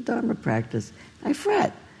Dharma practice, I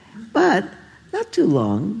fret, but not too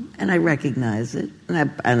long, and I recognize it,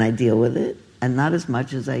 and I deal with it, and not as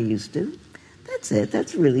much as I used to. That's it.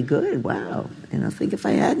 That's really good. Wow. Think if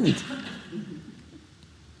I hadn't.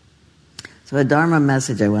 So a Dharma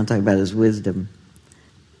message I want to talk about is wisdom.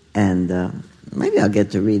 And maybe I'll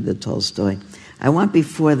get to read the Tolstoy. I want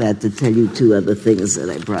before that to tell you 2 other things that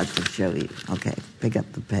I brought to show you. Okay, pick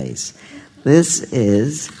up the pace. This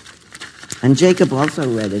is And Jacob also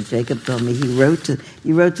read it. Jacob told me you wrote to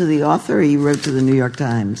the author, or you wrote to the New York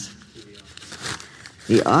Times?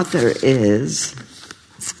 The author is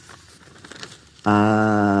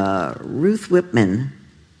Ruth Whitman,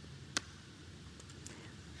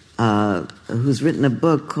 who's written a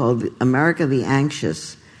book called America the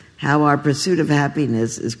Anxious, How Our Pursuit of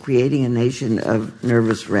Happiness is Creating a Nation of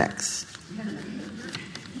Nervous Wrecks.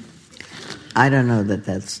 I don't know that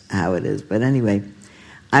that's how it is, but anyway,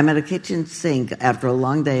 I'm at a kitchen sink after a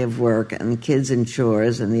long day of work and kids and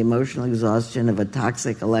chores and the emotional exhaustion of a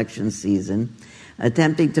toxic election season,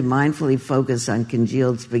 attempting to mindfully focus on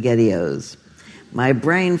congealed SpaghettiOs. My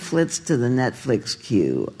brain flits to the Netflix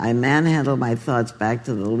queue. I manhandle my thoughts back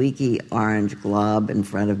to the leaky orange glob in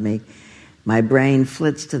front of me. My brain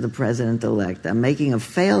flits to the president-elect. I'm making a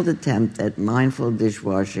failed attempt at mindful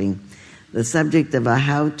dishwashing, the subject of a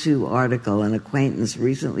how-to article an acquaintance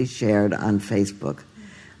recently shared on Facebook.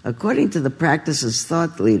 According to the practice's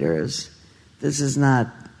thought leaders, this is not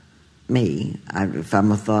me, if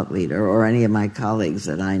I'm a thought leader, or any of my colleagues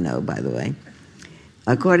that I know, by the way.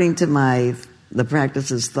 According to the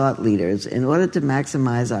practice's thought leaders, in order to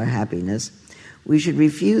maximize our happiness, we should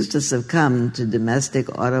refuse to succumb to domestic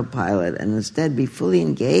autopilot and instead be fully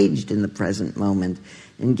engaged in the present moment,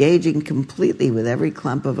 engaging completely with every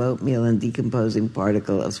clump of oatmeal and decomposing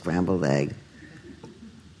particle of scrambled egg.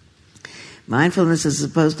 Mindfulness is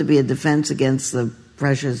supposed to be a defense against the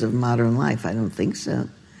pressures of modern life. I don't think so.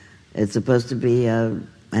 It's supposed to be,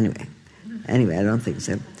 anyway, I don't think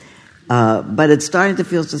so. But it's starting to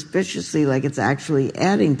feel suspiciously like it's actually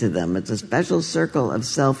adding to them. It's a special circle of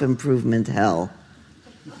self-improvement hell.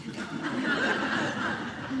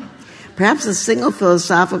 Perhaps a single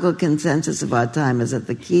philosophical consensus of our time is that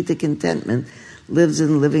the key to contentment lives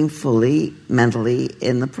in living fully, mentally,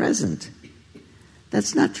 in the present.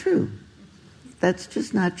 That's not true. That's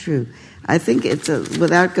just not true. I think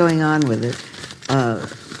without going on with it,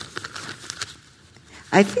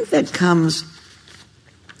 I think that comes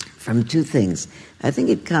from two things. I think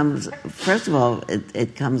it comes, first of all,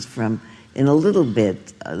 it comes from, in a little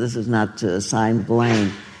bit, this is not to assign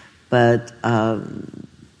blame, but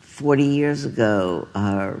 40 years ago,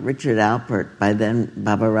 Richard Alpert, by then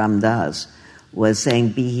Baba Ram Das, was saying,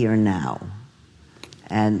 "Be here now."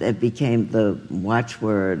 And it became the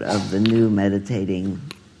watchword of the new meditating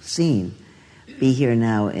scene. Be here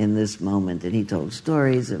now in this moment. And he told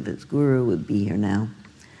stories of his guru with Be Here Now.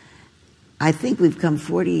 I think we've come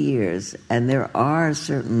 40 years, and there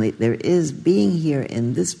is being here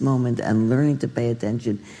in this moment and learning to pay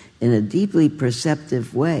attention in a deeply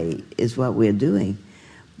perceptive way is what we're doing,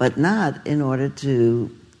 but not in order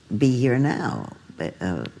to be here now,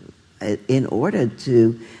 in order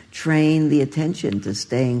to train the attention to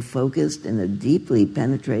staying focused in a deeply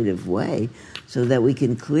penetrative way so that we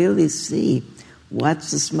can clearly see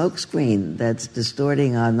what's the smokescreen that's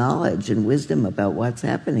distorting our knowledge and wisdom about what's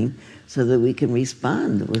happening so that we can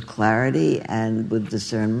respond with clarity and with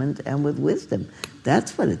discernment and with wisdom.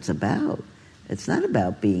 That's what it's about. It's not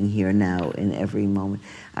about being here now in every moment.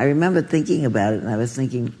 I remember thinking about it, and I was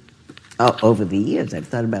thinking, over the years, I've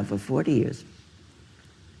thought about it for 40 years.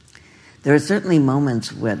 There are certainly moments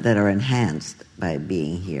that are enhanced by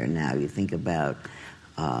being here now. You think about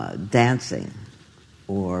dancing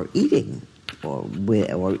or eating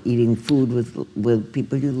or eating food with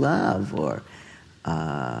people you love, or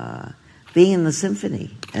being in the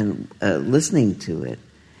symphony and listening to it.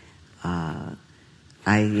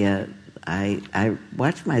 I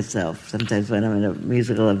watch myself sometimes when I'm in a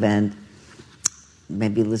musical event,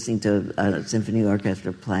 maybe listening to a symphony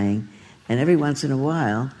orchestra playing, and every once in a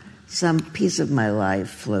while, some piece of my life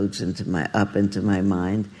floats into my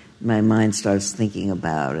mind. My mind starts thinking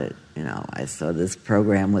about it. You know, I saw this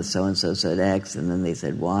program with so-and-so said X, and then they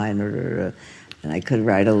said Y, and I could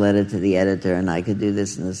write a letter to the editor, and I could do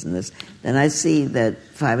this and this and this. Then I see that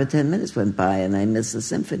 5 or 10 minutes went by, and I missed the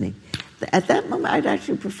symphony. At that moment, I'd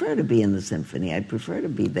actually prefer to be in the symphony. I'd prefer to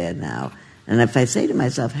be there now. And if I say to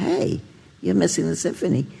myself, hey, you're missing the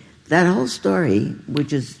symphony, that whole story,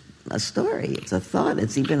 which is a story, it's a thought,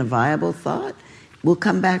 it's even a viable thought, will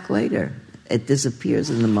come back later. It disappears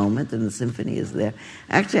in the moment, and the symphony is there.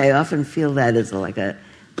 Actually, I often feel that as like a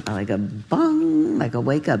bong, like a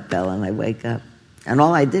wake-up bell, and I wake up. And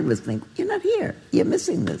all I did was think, you're not here. You're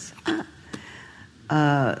missing this.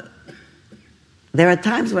 There are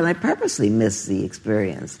times when I purposely miss the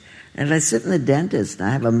experience. And I sit in the dentist, and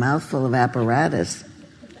I have a mouthful of apparatus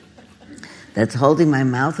that's holding my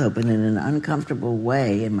mouth open in an uncomfortable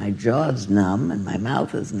way, and my jaw's numb, and my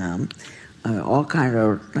mouth is numb. All kind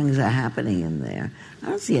of things are happening in there. I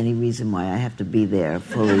don't see any reason why I have to be there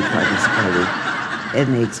fully participating.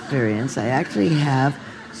 in the experience. I actually have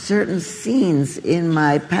certain scenes in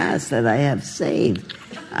my past that I have saved.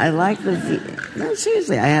 I like no,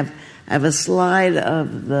 seriously, I have a slide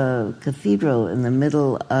of the cathedral in the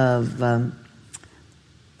middle of the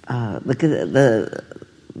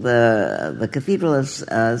Cathedral of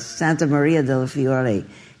Santa Maria del Fiore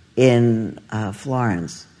in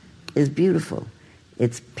Florence. Is beautiful.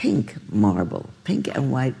 It's pink marble, pink and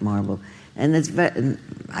white marble, and it's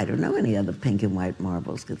I don't know any other pink and white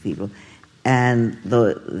marbles cathedral. And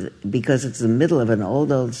because it's the middle of an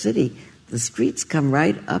old city, the streets come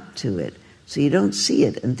right up to it. So you don't see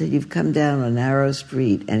it until you've come down a narrow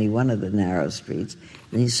street, any one of the narrow streets,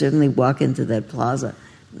 and you suddenly walk into that plaza.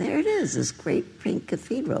 There it is, this great pink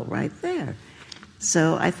cathedral right there.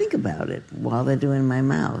 So I think about it while they're doing my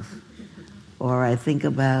mouth. Or I think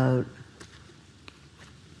about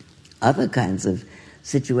other kinds of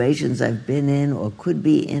situations I've been in or could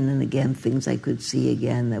be in, and again, things I could see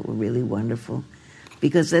again that were really wonderful.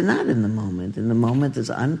 Because they're not in the moment. And the moment is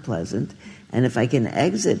unpleasant. And if I can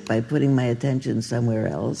exit by putting my attention somewhere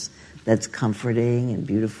else that's comforting and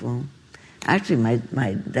beautiful. Actually,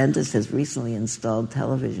 my dentist has recently installed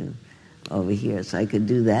television over here, so I could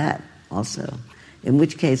do that also. In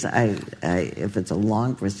which case, if it's a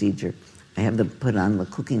long procedure, I have to put on the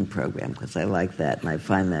cooking program because I like that, and I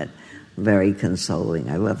find that very consoling.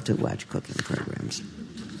 I love to watch cooking programs.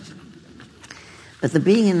 But the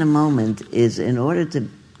being in the moment is in order to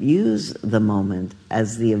use the moment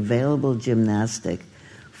as the available gymnastic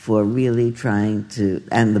for really trying to,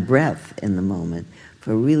 and the breath in the moment,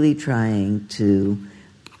 for really trying to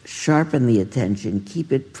sharpen the attention,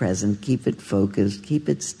 keep it present, keep it focused, keep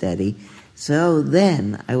it steady. So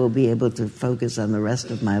then I will be able to focus on the rest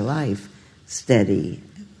of my life steady,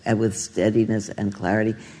 and with steadiness and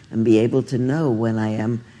clarity, and be able to know when I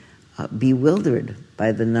am bewildered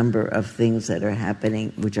by the number of things that are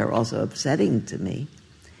happening, which are also upsetting to me,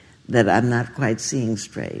 that I'm not quite seeing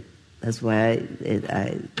straight. That's why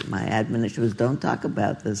my admonition was, don't talk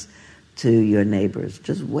about this to your neighbors.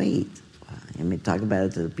 Just wait. I mean, talk about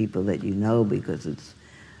it to the people that you know, because it's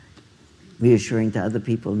reassuring to other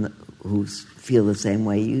people who feel the same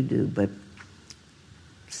way you do. But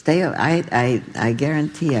stay. I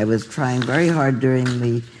guarantee I was trying very hard during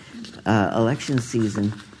the election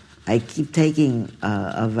season. I keep taking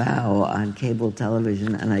a vow on cable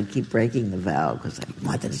television, and I keep breaking the vow because I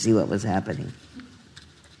wanted to see what was happening.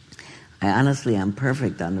 I'm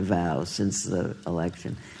perfect on the vow since the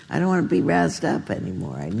election. I don't want to be roused up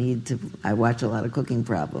anymore. I watch a lot of cooking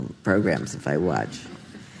programs if I watch.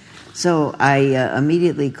 So I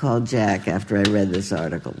immediately called Jack after I read this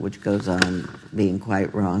article, which goes on being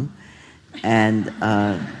quite wrong. And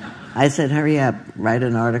I said, hurry up, write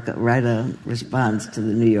a response to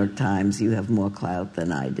the New York Times. You have more clout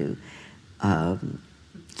than I do.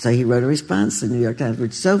 So he wrote a response to the New York Times,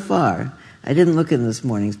 which so far, I didn't look in this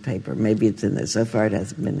morning's paper. Maybe it's in there. So far it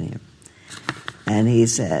hasn't been here. And he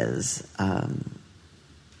says,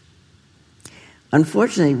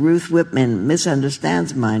 unfortunately, Ruth Whitman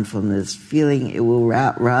misunderstands mindfulness, feeling it will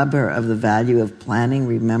rob her of the value of planning,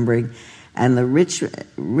 remembering, and the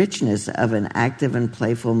richness of an active and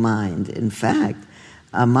playful mind. In fact,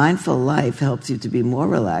 a mindful life helps you to be more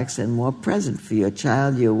relaxed and more present for your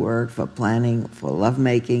child, your work, for planning, for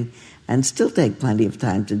lovemaking, and still take plenty of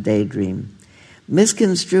time to daydream.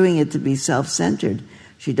 Misconstruing it to be self-centered,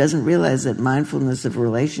 she doesn't realize that mindfulness of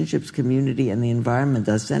relationships, community, and the environment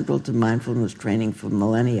are central to mindfulness training for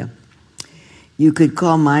millennia. You could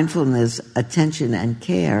call mindfulness attention and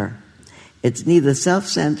care. It's neither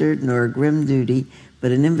self-centered nor a grim duty,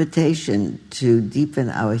 but an invitation to deepen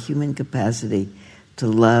our human capacity to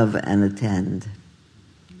love and attend.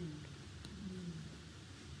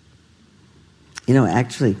 You know,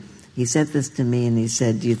 actually, he said this to me, and he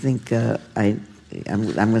said, do you think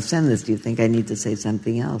I'm going to send this. Do you think I need to say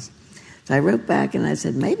something else? So I wrote back and I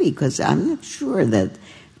said, maybe, because I'm not sure that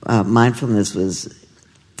mindfulness was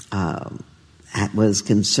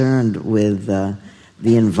concerned with the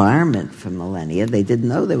environment for millennia. They didn't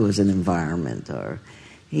know there was an environment. Or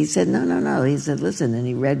he said, no. He said, listen, and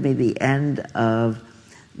he read me the end of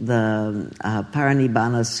the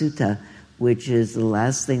Parinibbana Sutta, which is the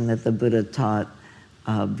last thing that the Buddha taught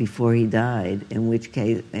before he died, in which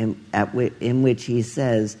he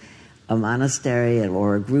says a monastery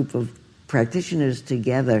or a group of practitioners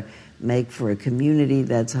together make for a community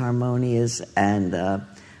that's harmonious and a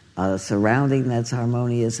surrounding that's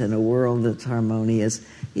harmonious and a world that's harmonious.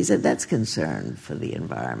 He said that's concern for the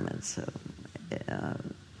environment. So,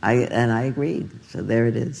 I agreed. So there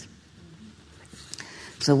it is.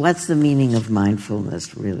 So what's the meaning of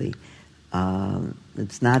mindfulness, really?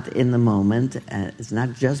 It's not in the moment. It's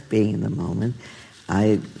not just being in the moment.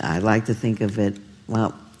 I like to think of it,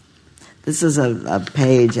 well, this is a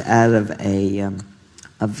page out of a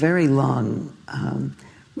very long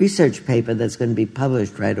research paper that's going to be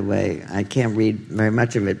published right away. I can't read very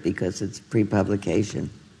much of it because it's pre-publication.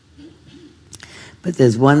 But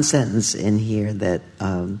there's one sentence in here that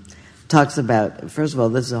talks about, first of all,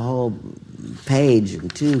 this is a whole page,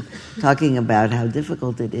 and two, talking about how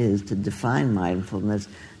difficult it is to define mindfulness,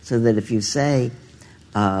 so that if you say,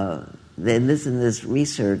 in this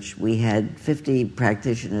research, we had 50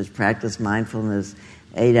 practitioners practice mindfulness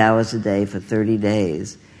 8 hours a day for 30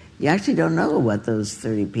 days. You actually don't know what those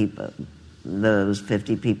 50 people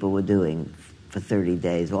were doing for 30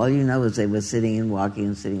 days. All you know is they were sitting and walking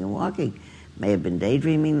and sitting and walking. May have been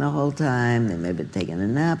daydreaming the whole time. They may have been taking a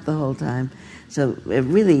nap the whole time. So it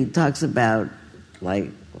really talks about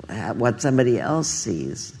like what somebody else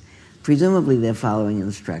sees. Presumably they're following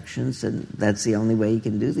instructions, and that's the only way you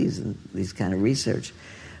can do these kind of research.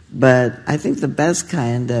 But I think the best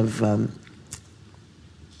kind of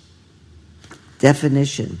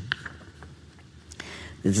definition,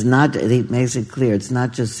 it makes it clear, it's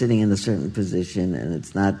not just sitting in a certain position, and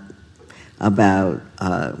it's not about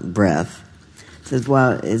breath.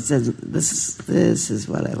 It says this is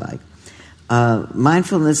what I like.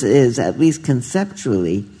 Mindfulness is, at least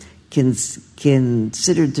conceptually,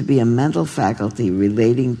 considered to be a mental faculty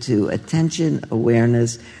relating to attention,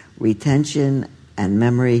 awareness, retention, and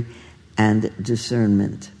memory, and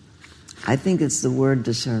discernment. I think it's the word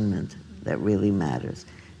discernment that really matters.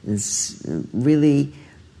 It's really,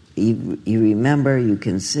 you remember, you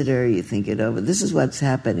consider, you think it over. This is what's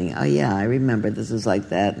happening. Oh yeah, I remember this is like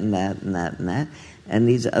that and that and that and that. And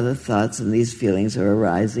these other thoughts and these feelings are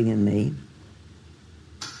arising in me.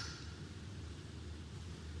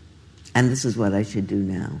 And this is what I should do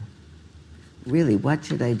now. Really, what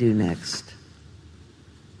should I do next?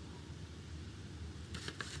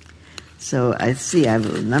 So I see I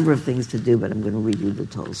have a number of things to do, but I'm going to read you the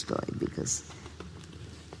Tolstoy because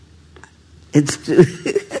it's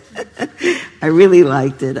I really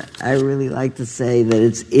liked it. I really like to say that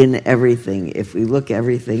it's in everything. If we look in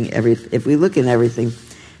everything,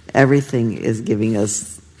 everything is giving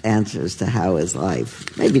us answers to how is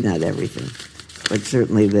life. Maybe not everything, but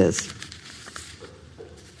certainly this.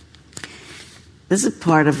 This is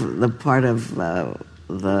part of the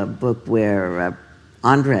book where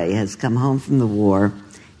Andre has come home from the war.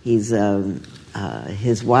 His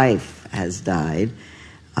wife has died,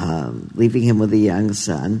 leaving him with a young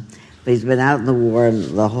son. But he's been out in the war, and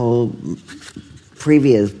the whole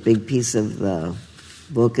previous big piece of the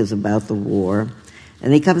book is about the war.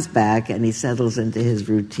 And he comes back and he settles into his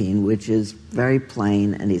routine, which is very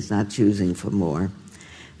plain, and he's not choosing for more.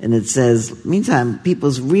 And it says, meantime,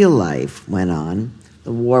 people's real life went on.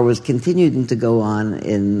 The war was continuing to go on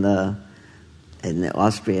in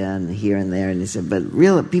Austria and here and there. And he said,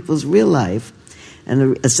 but people's real life and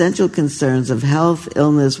the essential concerns of health,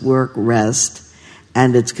 illness, work, rest,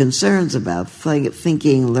 and its concerns about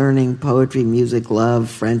thinking, learning, poetry, music, love,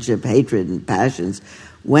 friendship, hatred, and passions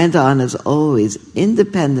went on as always,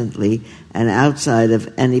 independently and outside of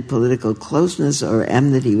any political closeness or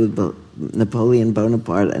enmity with Napoleon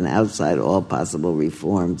Bonaparte, and outside all possible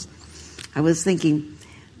reforms. I was thinking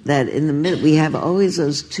that in the middle, we have always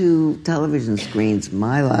those two television screens,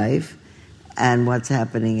 my life and what's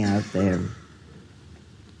happening out there.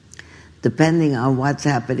 Depending on what's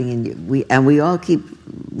happening, we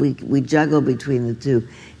juggle between the two.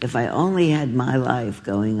 If I only had my life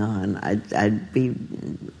going on, I'd be,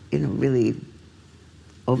 really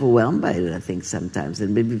overwhelmed by it. I think sometimes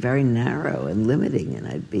it'd be very narrow and limiting, and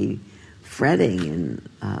I'd be fretting. And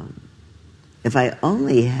if I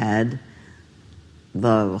only had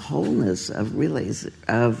the wholeness of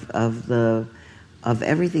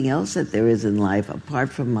everything else that there is in life,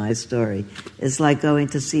 apart from my story, it's like going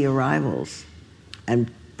to see Arrivals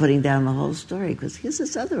and putting down the whole story. Because here's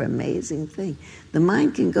this other amazing thing. The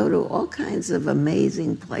mind can go to all kinds of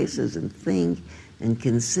amazing places and think and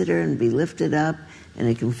consider and be lifted up, and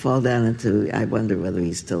it can fall down into, I wonder whether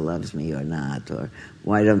he still loves me or not, or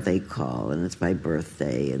why don't they call, and it's my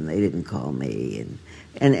birthday, and they didn't call me,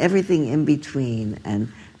 and everything in between,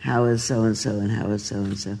 and how is so-and-so, and how is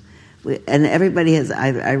so-and-so. And everybody has,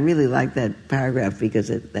 I really like that paragraph because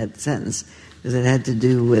that sentence, because it had to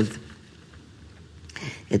do with,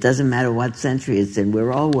 it doesn't matter what century it's in,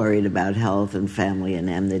 we're all worried about health and family and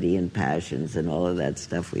enmity and passions and all of that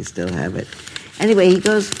stuff. We still have it. Anyway, he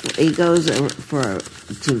goes to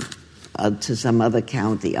some other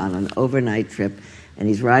county on an overnight trip, And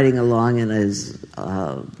he's riding along in his,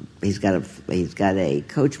 he's got a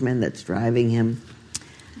coachman that's driving him.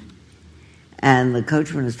 And the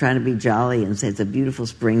coachman is trying to be jolly and say it's a beautiful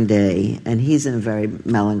spring day. And he's in a very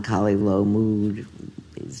melancholy, low mood.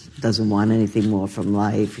 He doesn't want anything more from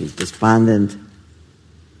life. He's despondent.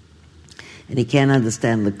 And he can't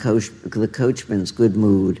understand the coachman's good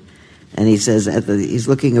mood. And he says, he's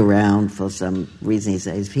looking around for some reason. He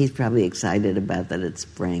says, he's probably excited about that it's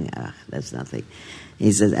spring. That's nothing.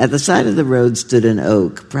 He says, at the side of the road stood an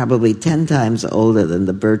oak, probably 10 times older than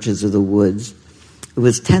the birches of the woods. It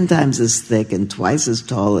was 10 times as thick and twice as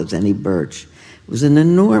tall as any birch. It was an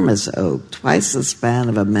enormous oak, twice the span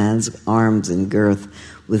of a man's arms in girth,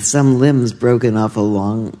 with some limbs broken off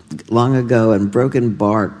long ago and broken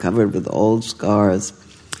bark covered with old scars.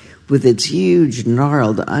 With its huge,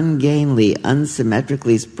 gnarled, ungainly,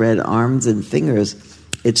 unsymmetrically spread arms and fingers,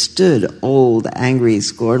 it stood old, angry,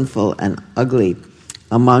 scornful, and ugly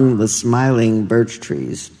among the smiling birch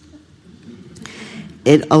trees.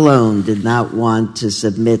 It alone did not want to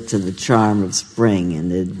submit to the charm of spring and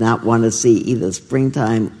did not want to see either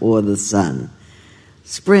springtime or the sun.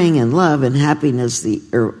 Spring and love and happiness, the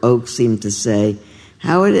oak seemed to say.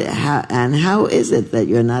 How is it that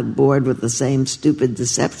you're not bored with the same stupid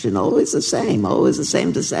deception? Always the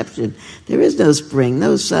same deception. There is no spring,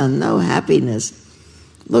 no sun, no happiness.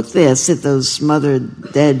 Look there, sit those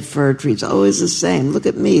smothered, dead fir trees, always the same. Look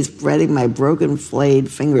at me, spreading my broken, flayed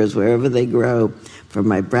fingers wherever they grow, from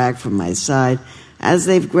my back, from my side. As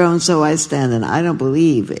they've grown, so I stand, and I don't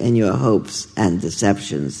believe in your hopes and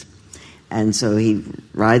deceptions. And so he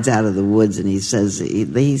rides out of the woods and he says,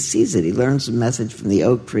 he sees it. He learns a message from the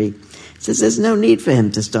oak tree. He says there's no need for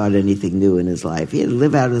him to start anything new in his life. He had to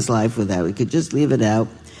live out his life he could just leave it out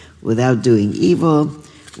without doing evil,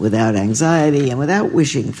 without anxiety, and without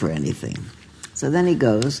wishing for anything. So then he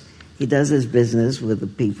goes, he does his business with the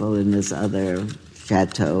people in this other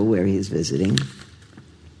chateau where he's visiting.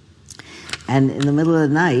 And in the middle of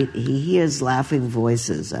the night, he hears laughing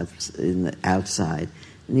voices outside.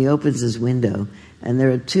 And he opens his window, and there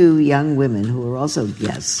are two young women who are also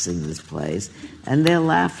guests in this place, and they're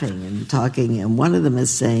laughing and talking, and one of them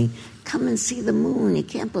is saying, come and see the moon. You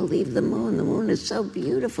can't believe the moon. The moon is so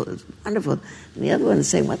beautiful. It's wonderful. And the other one is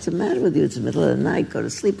saying, what's the matter with you? It's the middle of the night. Go to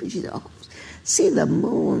sleep. And she said, oh, see the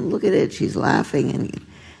moon. Look at it. She's laughing.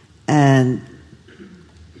 And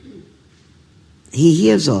he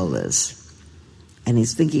hears all this, and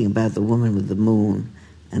he's thinking about the woman with the moon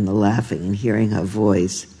and the laughing and hearing her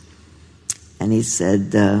voice. And he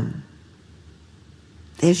said, there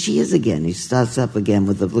she is again. He starts up again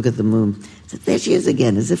with a look at the moon. He said, there she is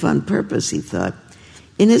again, as if on purpose, he thought.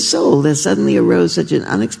 In his soul, there suddenly arose such an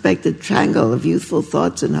unexpected tangle of youthful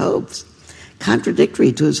thoughts and hopes,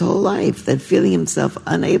 contradictory to his whole life, that feeling himself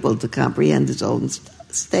unable to comprehend his own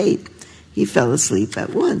state, he fell asleep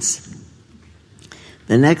at once.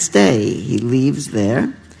 The next day, he leaves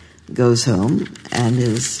there, goes home, and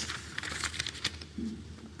his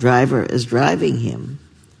driver is driving him.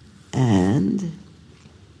 And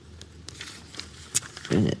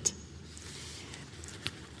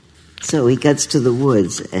so he gets to the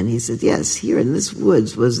woods, and he said, yes, here in this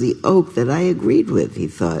woods was the oak that I agreed with, he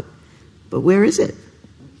thought. But where is it?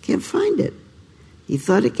 Can't find it. He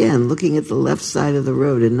thought again, looking at the left side of the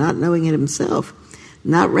road and not knowing it himself,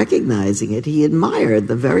 not recognizing it, he admired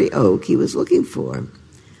the very oak he was looking for.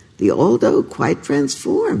 The old oak, quite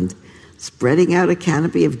transformed, spreading out a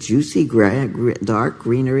canopy of juicy dark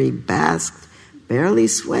greenery, basked, barely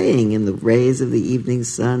swaying in the rays of the evening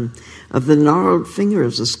sun. Of the gnarled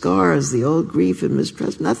fingers, the scars, the old grief and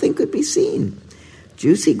mistrust, nothing could be seen.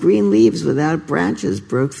 Juicy green leaves without branches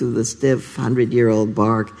broke through the stiff 100-year-old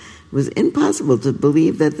bark. It was impossible to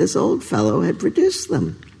believe that this old fellow had produced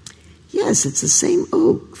them. Yes, it's the same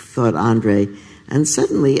oak, thought Andre, and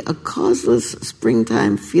suddenly a causeless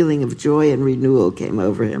springtime feeling of joy and renewal came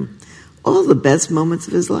over him. All the best moments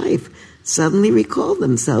of his life suddenly recalled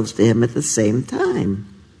themselves to him at the same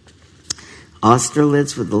time.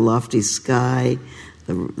 Austerlitz with the lofty sky,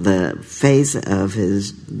 the face of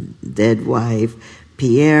his dead wife,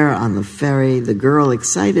 Pierre on the ferry, the girl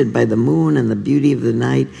excited by the moon and the beauty of the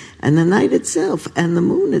night, and the night itself and the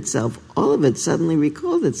moon itself, all of it suddenly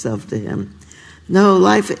recalled itself to him. No,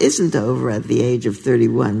 life isn't over at the age of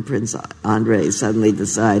 31, Prince Andrei suddenly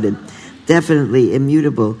decided, definitely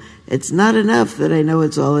immutable. It's not enough that I know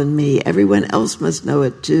it's all in me. Everyone else must know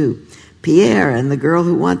it too. Pierre and the girl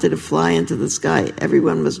who wanted to fly into the sky,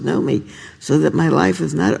 everyone must know me, so that my life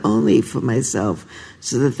is not only for myself,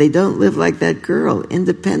 so that they don't live like that girl,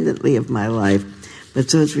 independently of my life, but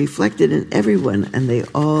so it's reflected in everyone, and they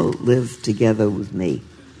all live together with me.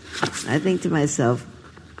 I think to myself,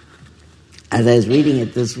 as I was reading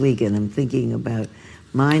it this week, and I'm thinking about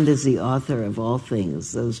mind is the author of all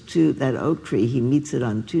things. That oak tree, he meets it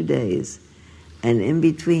on 2 days, and in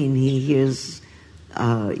between he hears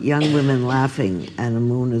young women laughing, and a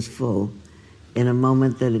moon is full, in a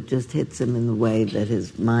moment that it just hits him in the way that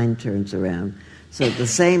his mind turns around. So the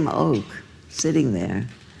same oak sitting there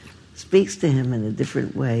speaks to him in a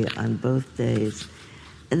different way on both days.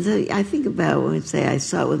 And so I think about when we say, I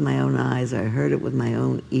saw it with my own eyes, I heard it with my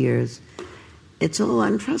own ears. It's all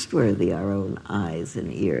untrustworthy, our own eyes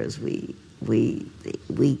and ears. We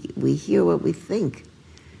hear what we think.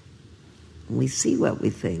 We see what we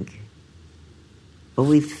think. But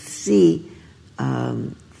we see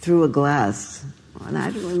through a glass. And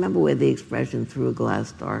I don't remember where the expression "through a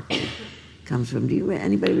glass darkly" comes from.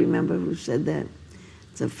 Anybody remember who said that?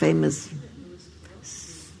 It's a famous...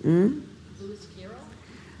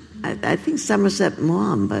 I think Somerset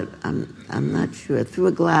Maugham, but I'm not sure. Through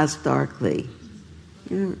a glass darkly.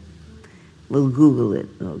 We'll Google it,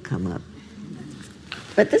 it'll come up.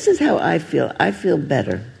 But this is how I feel. I feel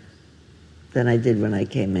better than I did when I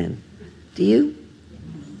came in. Do you?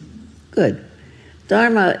 Good.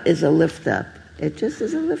 Dharma is a lift up. It just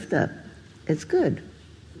is a lift up. It's good.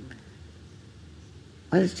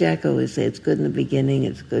 What does Jack always say? It's good in the beginning,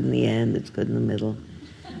 it's good in the end, it's good in the middle.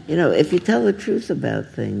 If you tell the truth about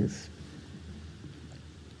things.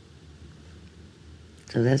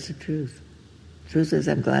 So that's the truth. Truth is,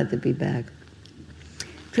 I'm glad to be back.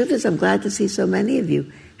 Truth is, I'm glad to see so many of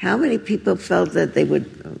you. How many people felt that they would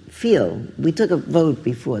feel? We took a vote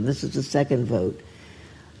before. This is the second vote.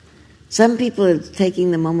 Some people, it's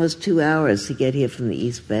taking them almost 2 hours to get here from the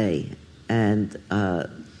East Bay. And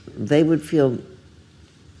they would feel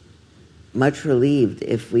much relieved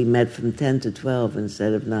if we met from 10 to 12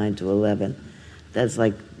 instead of 9 to 11. That's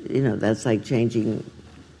like changing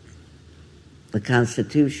the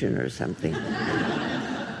Constitution or something.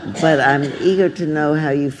 But I'm eager to know how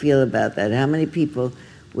you feel about that. How many people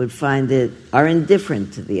would are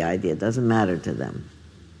indifferent to the idea? It doesn't matter to them.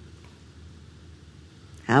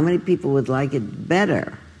 How many people would like it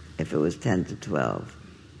better if it was 10 to 12?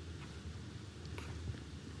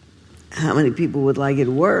 How many people would like it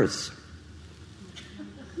worse?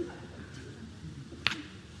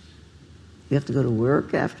 You have to go to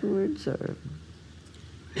work afterwards, or?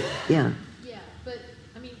 Yeah. Yeah, but,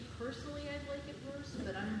 personally I'd like it worse,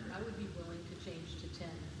 but I would be willing to change to 10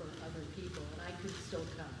 for other people, and I could still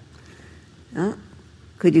come.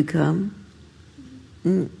 Could you come?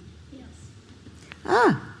 Yes.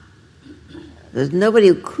 There's nobody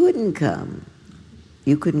who couldn't come.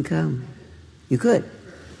 You couldn't come. You could.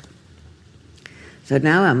 So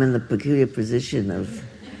now I'm in the peculiar position of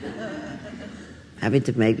having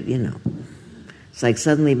to make, it's like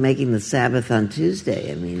suddenly making the Sabbath on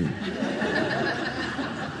Tuesday. You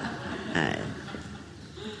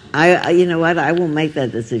know what? I won't make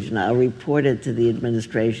that decision. I'll report it to the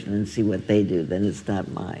administration and see what they do. Then it's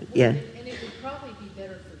not mine. Yeah. And it would probably be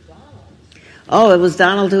better for Donald. Oh, it was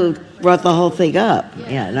Donald who brought the whole thing up.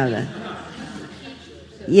 Bring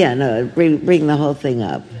the whole thing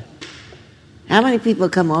up. How many people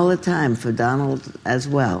come all the time for Donald as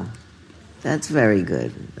well? That's very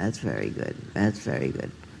good. That's very good. That's very good.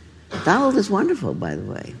 Donald is wonderful, by the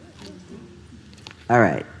way. All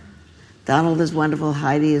right. Donald is wonderful.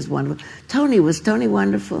 Heidi is wonderful. Was Tony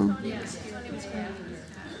wonderful? Yes, Tony was great.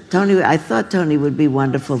 Tony, I thought Tony would be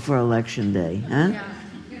wonderful for Election Day. Huh?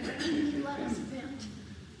 He let us vent.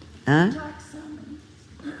 Huh? He talked some,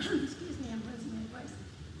 excuse me, I'm losing my voice.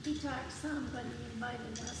 He talked some, but he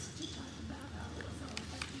invited us to talk about how it was all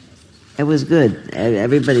affecting us. It was good.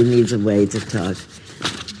 Everybody needs a way to talk.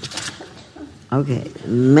 Okay.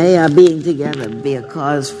 May our being together be a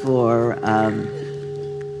cause for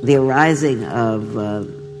the arising of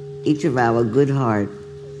each of our good heart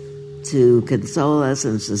to console us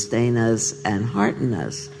and sustain us and hearten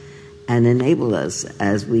us and enable us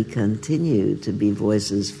as we continue to be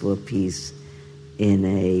voices for peace in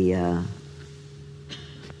a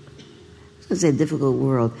difficult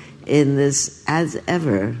world, in this as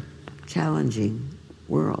ever challenging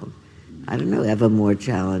world. I don't know, ever more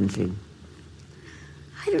challenging.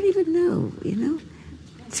 I don't even know,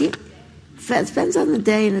 See, it depends on the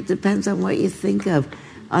day and it depends on what you think of.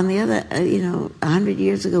 On the other, 100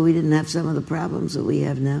 years ago we didn't have some of the problems that we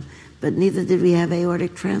have now, but neither did we have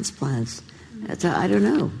aortic transplants. I don't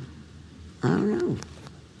know. Isn't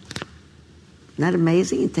that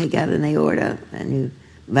amazing? You take out an aorta and you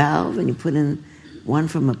valve and you put in one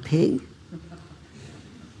from a pig.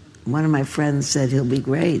 One of my friends said he'll be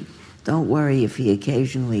great. Don't worry if he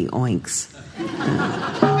occasionally oinks.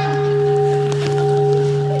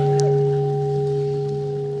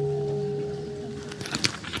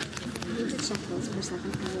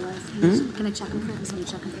 to check them first?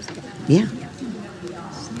 Okay. Yeah.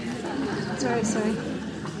 Sorry.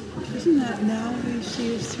 Isn't that now we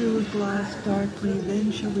see us through a glass darkly,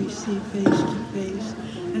 then shall we see face to face?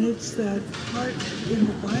 And it's that part in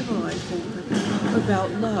the Bible, I think, about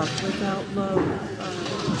love. Without love.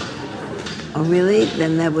 Oh, really?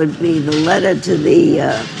 Then that would be the letter to the...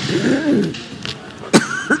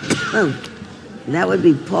 that would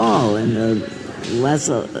be Paul in the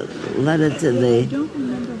letter to the... I don't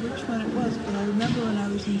remember which one it was, but I remember when I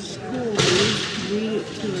was in school, we used to read it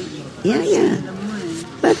to us. Yeah. In the morning.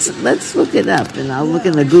 Let's look it up, and I'll look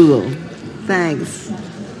in the Google. Thanks.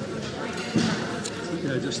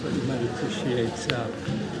 Yeah, just that you might appreciate.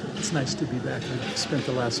 It's nice to be back. I spent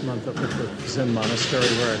the last month up at the Zen monastery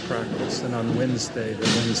where I practiced, and on Wednesday, the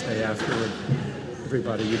Wednesday afterward,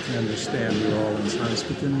 everybody, you can understand, we were all in silence,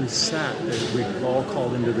 but then we sat. We all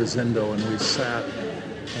called into the Zendo, and we sat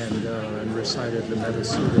and recited the Metta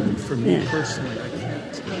Sutta. And for me personally, I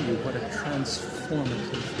can't tell you what a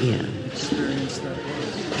transformative experience that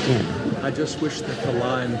was. Yeah. I just wish that the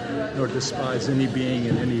line, nor despise any being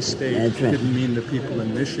in any state, didn't mean the people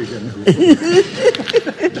in Michigan who...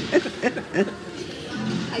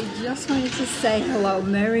 I just wanted to say hello.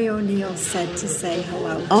 Mary O'Neill said to say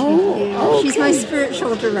hello to you. Okay. She's my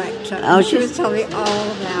spiritual director. She was telling me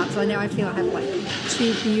all about. So now I feel I have like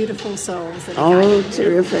two beautiful souls. That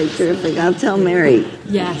Terrific. I'll tell Mary.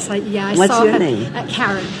 Yes, I What's saw your her. name?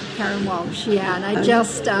 Karen Walsh. Yeah, and I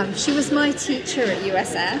just she was my teacher at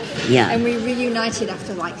USF. Yeah. And we reunited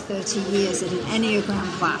after like 30 years at an Enneagram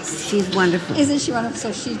class. She's wonderful. Isn't she wonderful?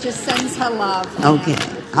 So she just sends her love. Okay.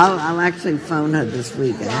 I'll actually phone her this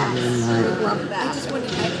week. I have her in mind. I love that. I just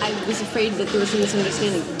wanted, I was afraid that there was a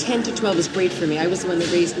misunderstanding. 10 to 12 is great for me. I was the one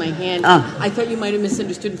that raised my hand. I thought you might have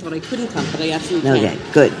misunderstood and thought I couldn't come, but I absolutely can.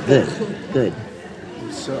 Okay, good.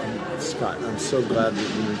 So, Scott, I'm so glad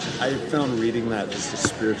that you mentioned. I found reading that just a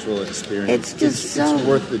spiritual experience. It's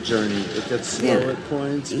worth the journey. It gets slow at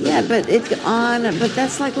points. But but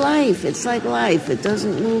that's like life. It's like life. It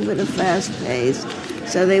doesn't move at a fast pace.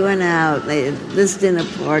 So they went out, this dinner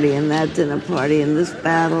party and that dinner party and this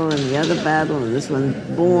battle and the other battle and this one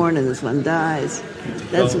born and this one dies.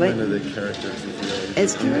 That's the development of the characters is really.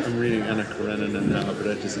 It's terrific. I'm reading Anna Karenina now, but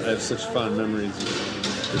I have such fond memories of it.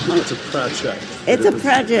 It's a project. It's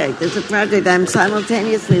a project. I'm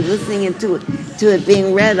simultaneously listening to it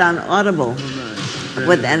being read on Audible.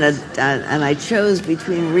 And I chose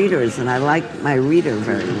between readers, and I like my reader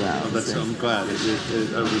very well. I'm glad.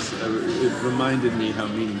 It reminded me how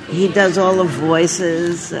meaningful. He does all the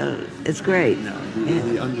voices. It's great.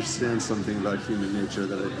 He understands something about human nature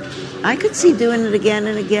that I think is. I could see doing it again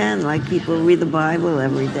and again, like people read the Bible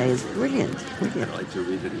every day. It's brilliant. I'd like to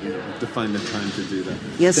read it again. I have to find the time to do that.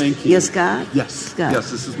 Yes, thank you. Yes, Scott? Yes. Scott. Yes,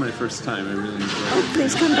 this is my first time. I really enjoyed it. Oh,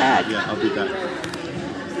 please come back. Yeah, I'll be back.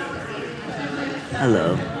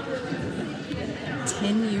 Hello.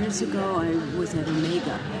 10 years ago, I was at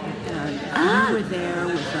Omega. We were there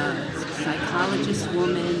with a psychologist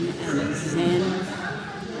woman and a Zen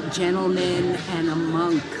gentleman and a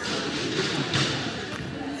monk.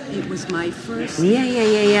 It was my first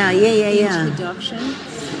introduction.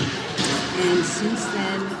 And since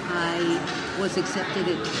then, I was accepted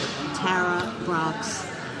at Tara Brock's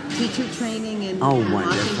teacher training in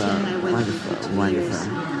Washington. I went for 2 years.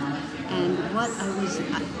 And what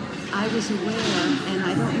I was aware, and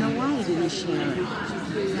I don't know why I didn't share it,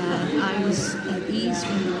 that I was at ease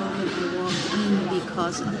from the moment I walked in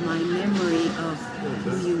because of my memory of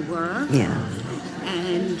who you were. Yeah.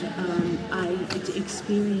 And I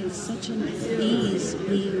experienced such an ease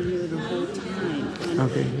being here the whole time.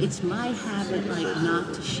 And it's my habit,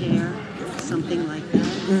 not to share something like that.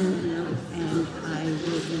 Mm-hmm. And I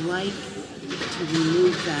would like to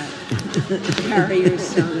remove that barrier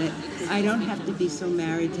so that I don't have to be so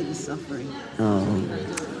married to the suffering. Oh.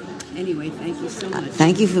 Anyway, thank you so much.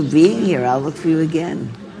 Thank you for being here. I'll look for you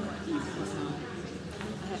again.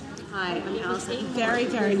 Hi, I'm Allison. Very,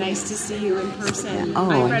 very nice to see you in person. Oh,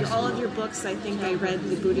 I read all of your books. I think I read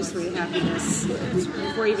The Buddhist Way to Happiness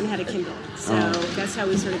before I even had a Kindle. So that's how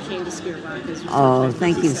we sort of came to Spirit Rock.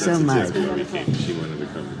 Thank you so much. She wanted to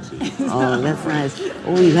come and see you. Oh, that's nice.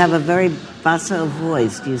 Oh, you have a very basso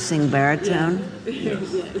voice. Do you sing baritone? Yes.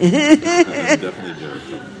 I'm definitely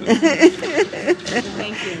baritone.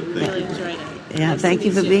 Thank you. We really enjoyed it. Yeah, thank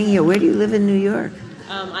you for being here. Where do you live in New York?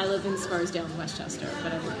 I live in Scarsdale and Westchester,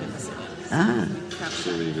 but I work in the city.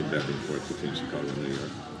 So we go back and forth between Chicago and New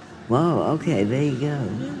York. Whoa, okay, there you go.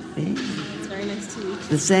 Yeah. It's very nice to meet you.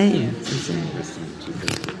 The same.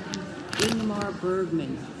 Ingmar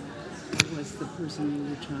Bergman. was the person you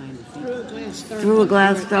were trying to think Through a of? glass darkly. Through a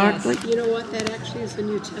glass darkly? Yes. You know what? That actually is a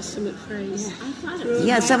New Testament phrase. Yeah, I thought it was.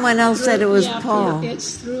 Yeah, someone else said it was Paul.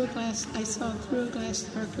 It's through a glass. I saw through a glass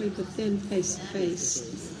darkly, but then face to face.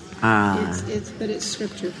 Ah. But it's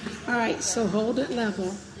scripture. All right, so hold it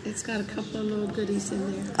level. It's got a couple of little goodies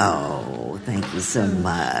in there. Oh, thank you so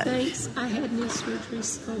much. Thanks. I had knee surgery,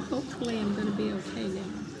 so hopefully I'm going to be okay now.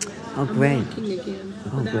 Oh, great. I'm walking again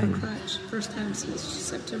without a crutch. First time since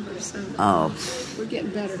September, so we're getting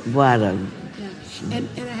better. What a... Yeah. And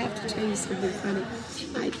I have to tell you something funny.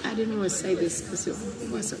 I didn't want to say this because it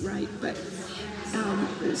wasn't right, but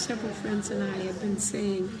several friends and I have been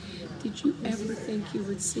saying, did you ever think you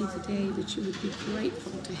would see the day that you would be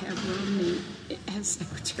grateful to have Romney as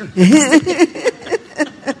Secretary of State?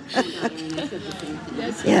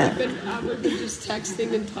 That's we've been just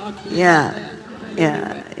texting and talking about that.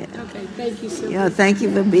 Anyway. Okay, thank you, Sylvia. Yeah, thank you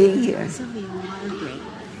for being here. Sylvia Margaret.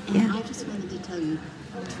 And I just wanted to tell you,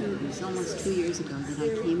 it was almost 2 years ago that I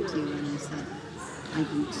came to you and I said, I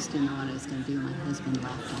just didn't know what I was going to do. My husband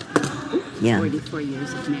left after 44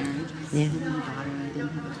 years of marriage. Yeah. I had a daughter. I didn't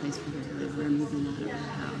have a place for her to live. We were moving out of our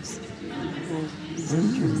house. And the whole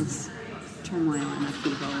tremendous turmoil and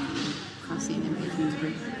upheaval and crossing and making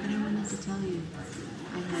break. But I wanted to tell you,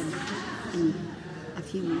 I had, a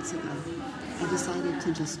few months ago, I decided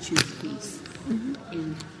to just choose peace. Mm-hmm.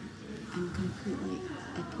 And I'm completely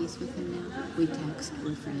at peace with him now. We text,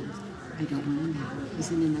 we're friends. I don't want him now. He's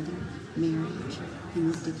in another marriage. He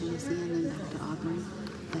moved to Louisiana and back to Auburn.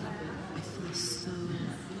 But I feel so,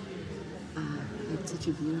 it's such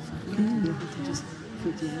a beautiful thing to be able to just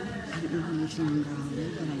forgive. I don't know how much longer I'll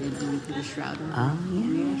live, but I didn't want to put a shroud on my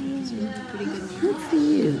marriage, which is really pretty good marriage. Good for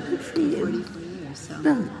you. Good for you. 44 years.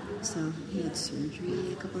 So he had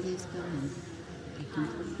surgery a couple of days ago, and I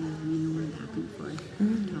completely, we're back and forth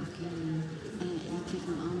talking, and I give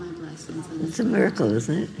him all my blessings. And it's a miracle,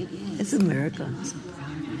 isn't it? It is. It's a miracle. I'm so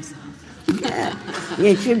proud of myself. Yeah,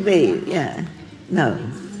 it should be. Yeah. No. I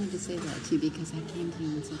wanted to say that to you because I came to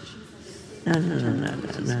you in such. No. Not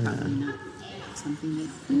something that.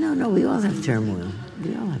 No. We all have turmoil.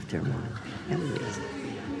 Everybody.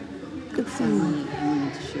 Good for you. I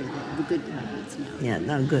wanted to share the good parts now. Yeah.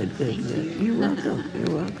 No. Good. You're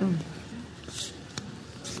welcome.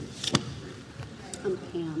 I'm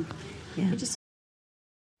Pam. Yeah.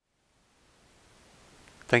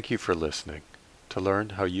 Thank you for listening. To learn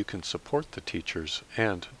how you can support the teachers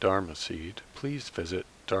and Dharma Seed, please visit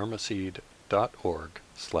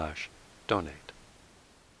dharmaseed.org/donate.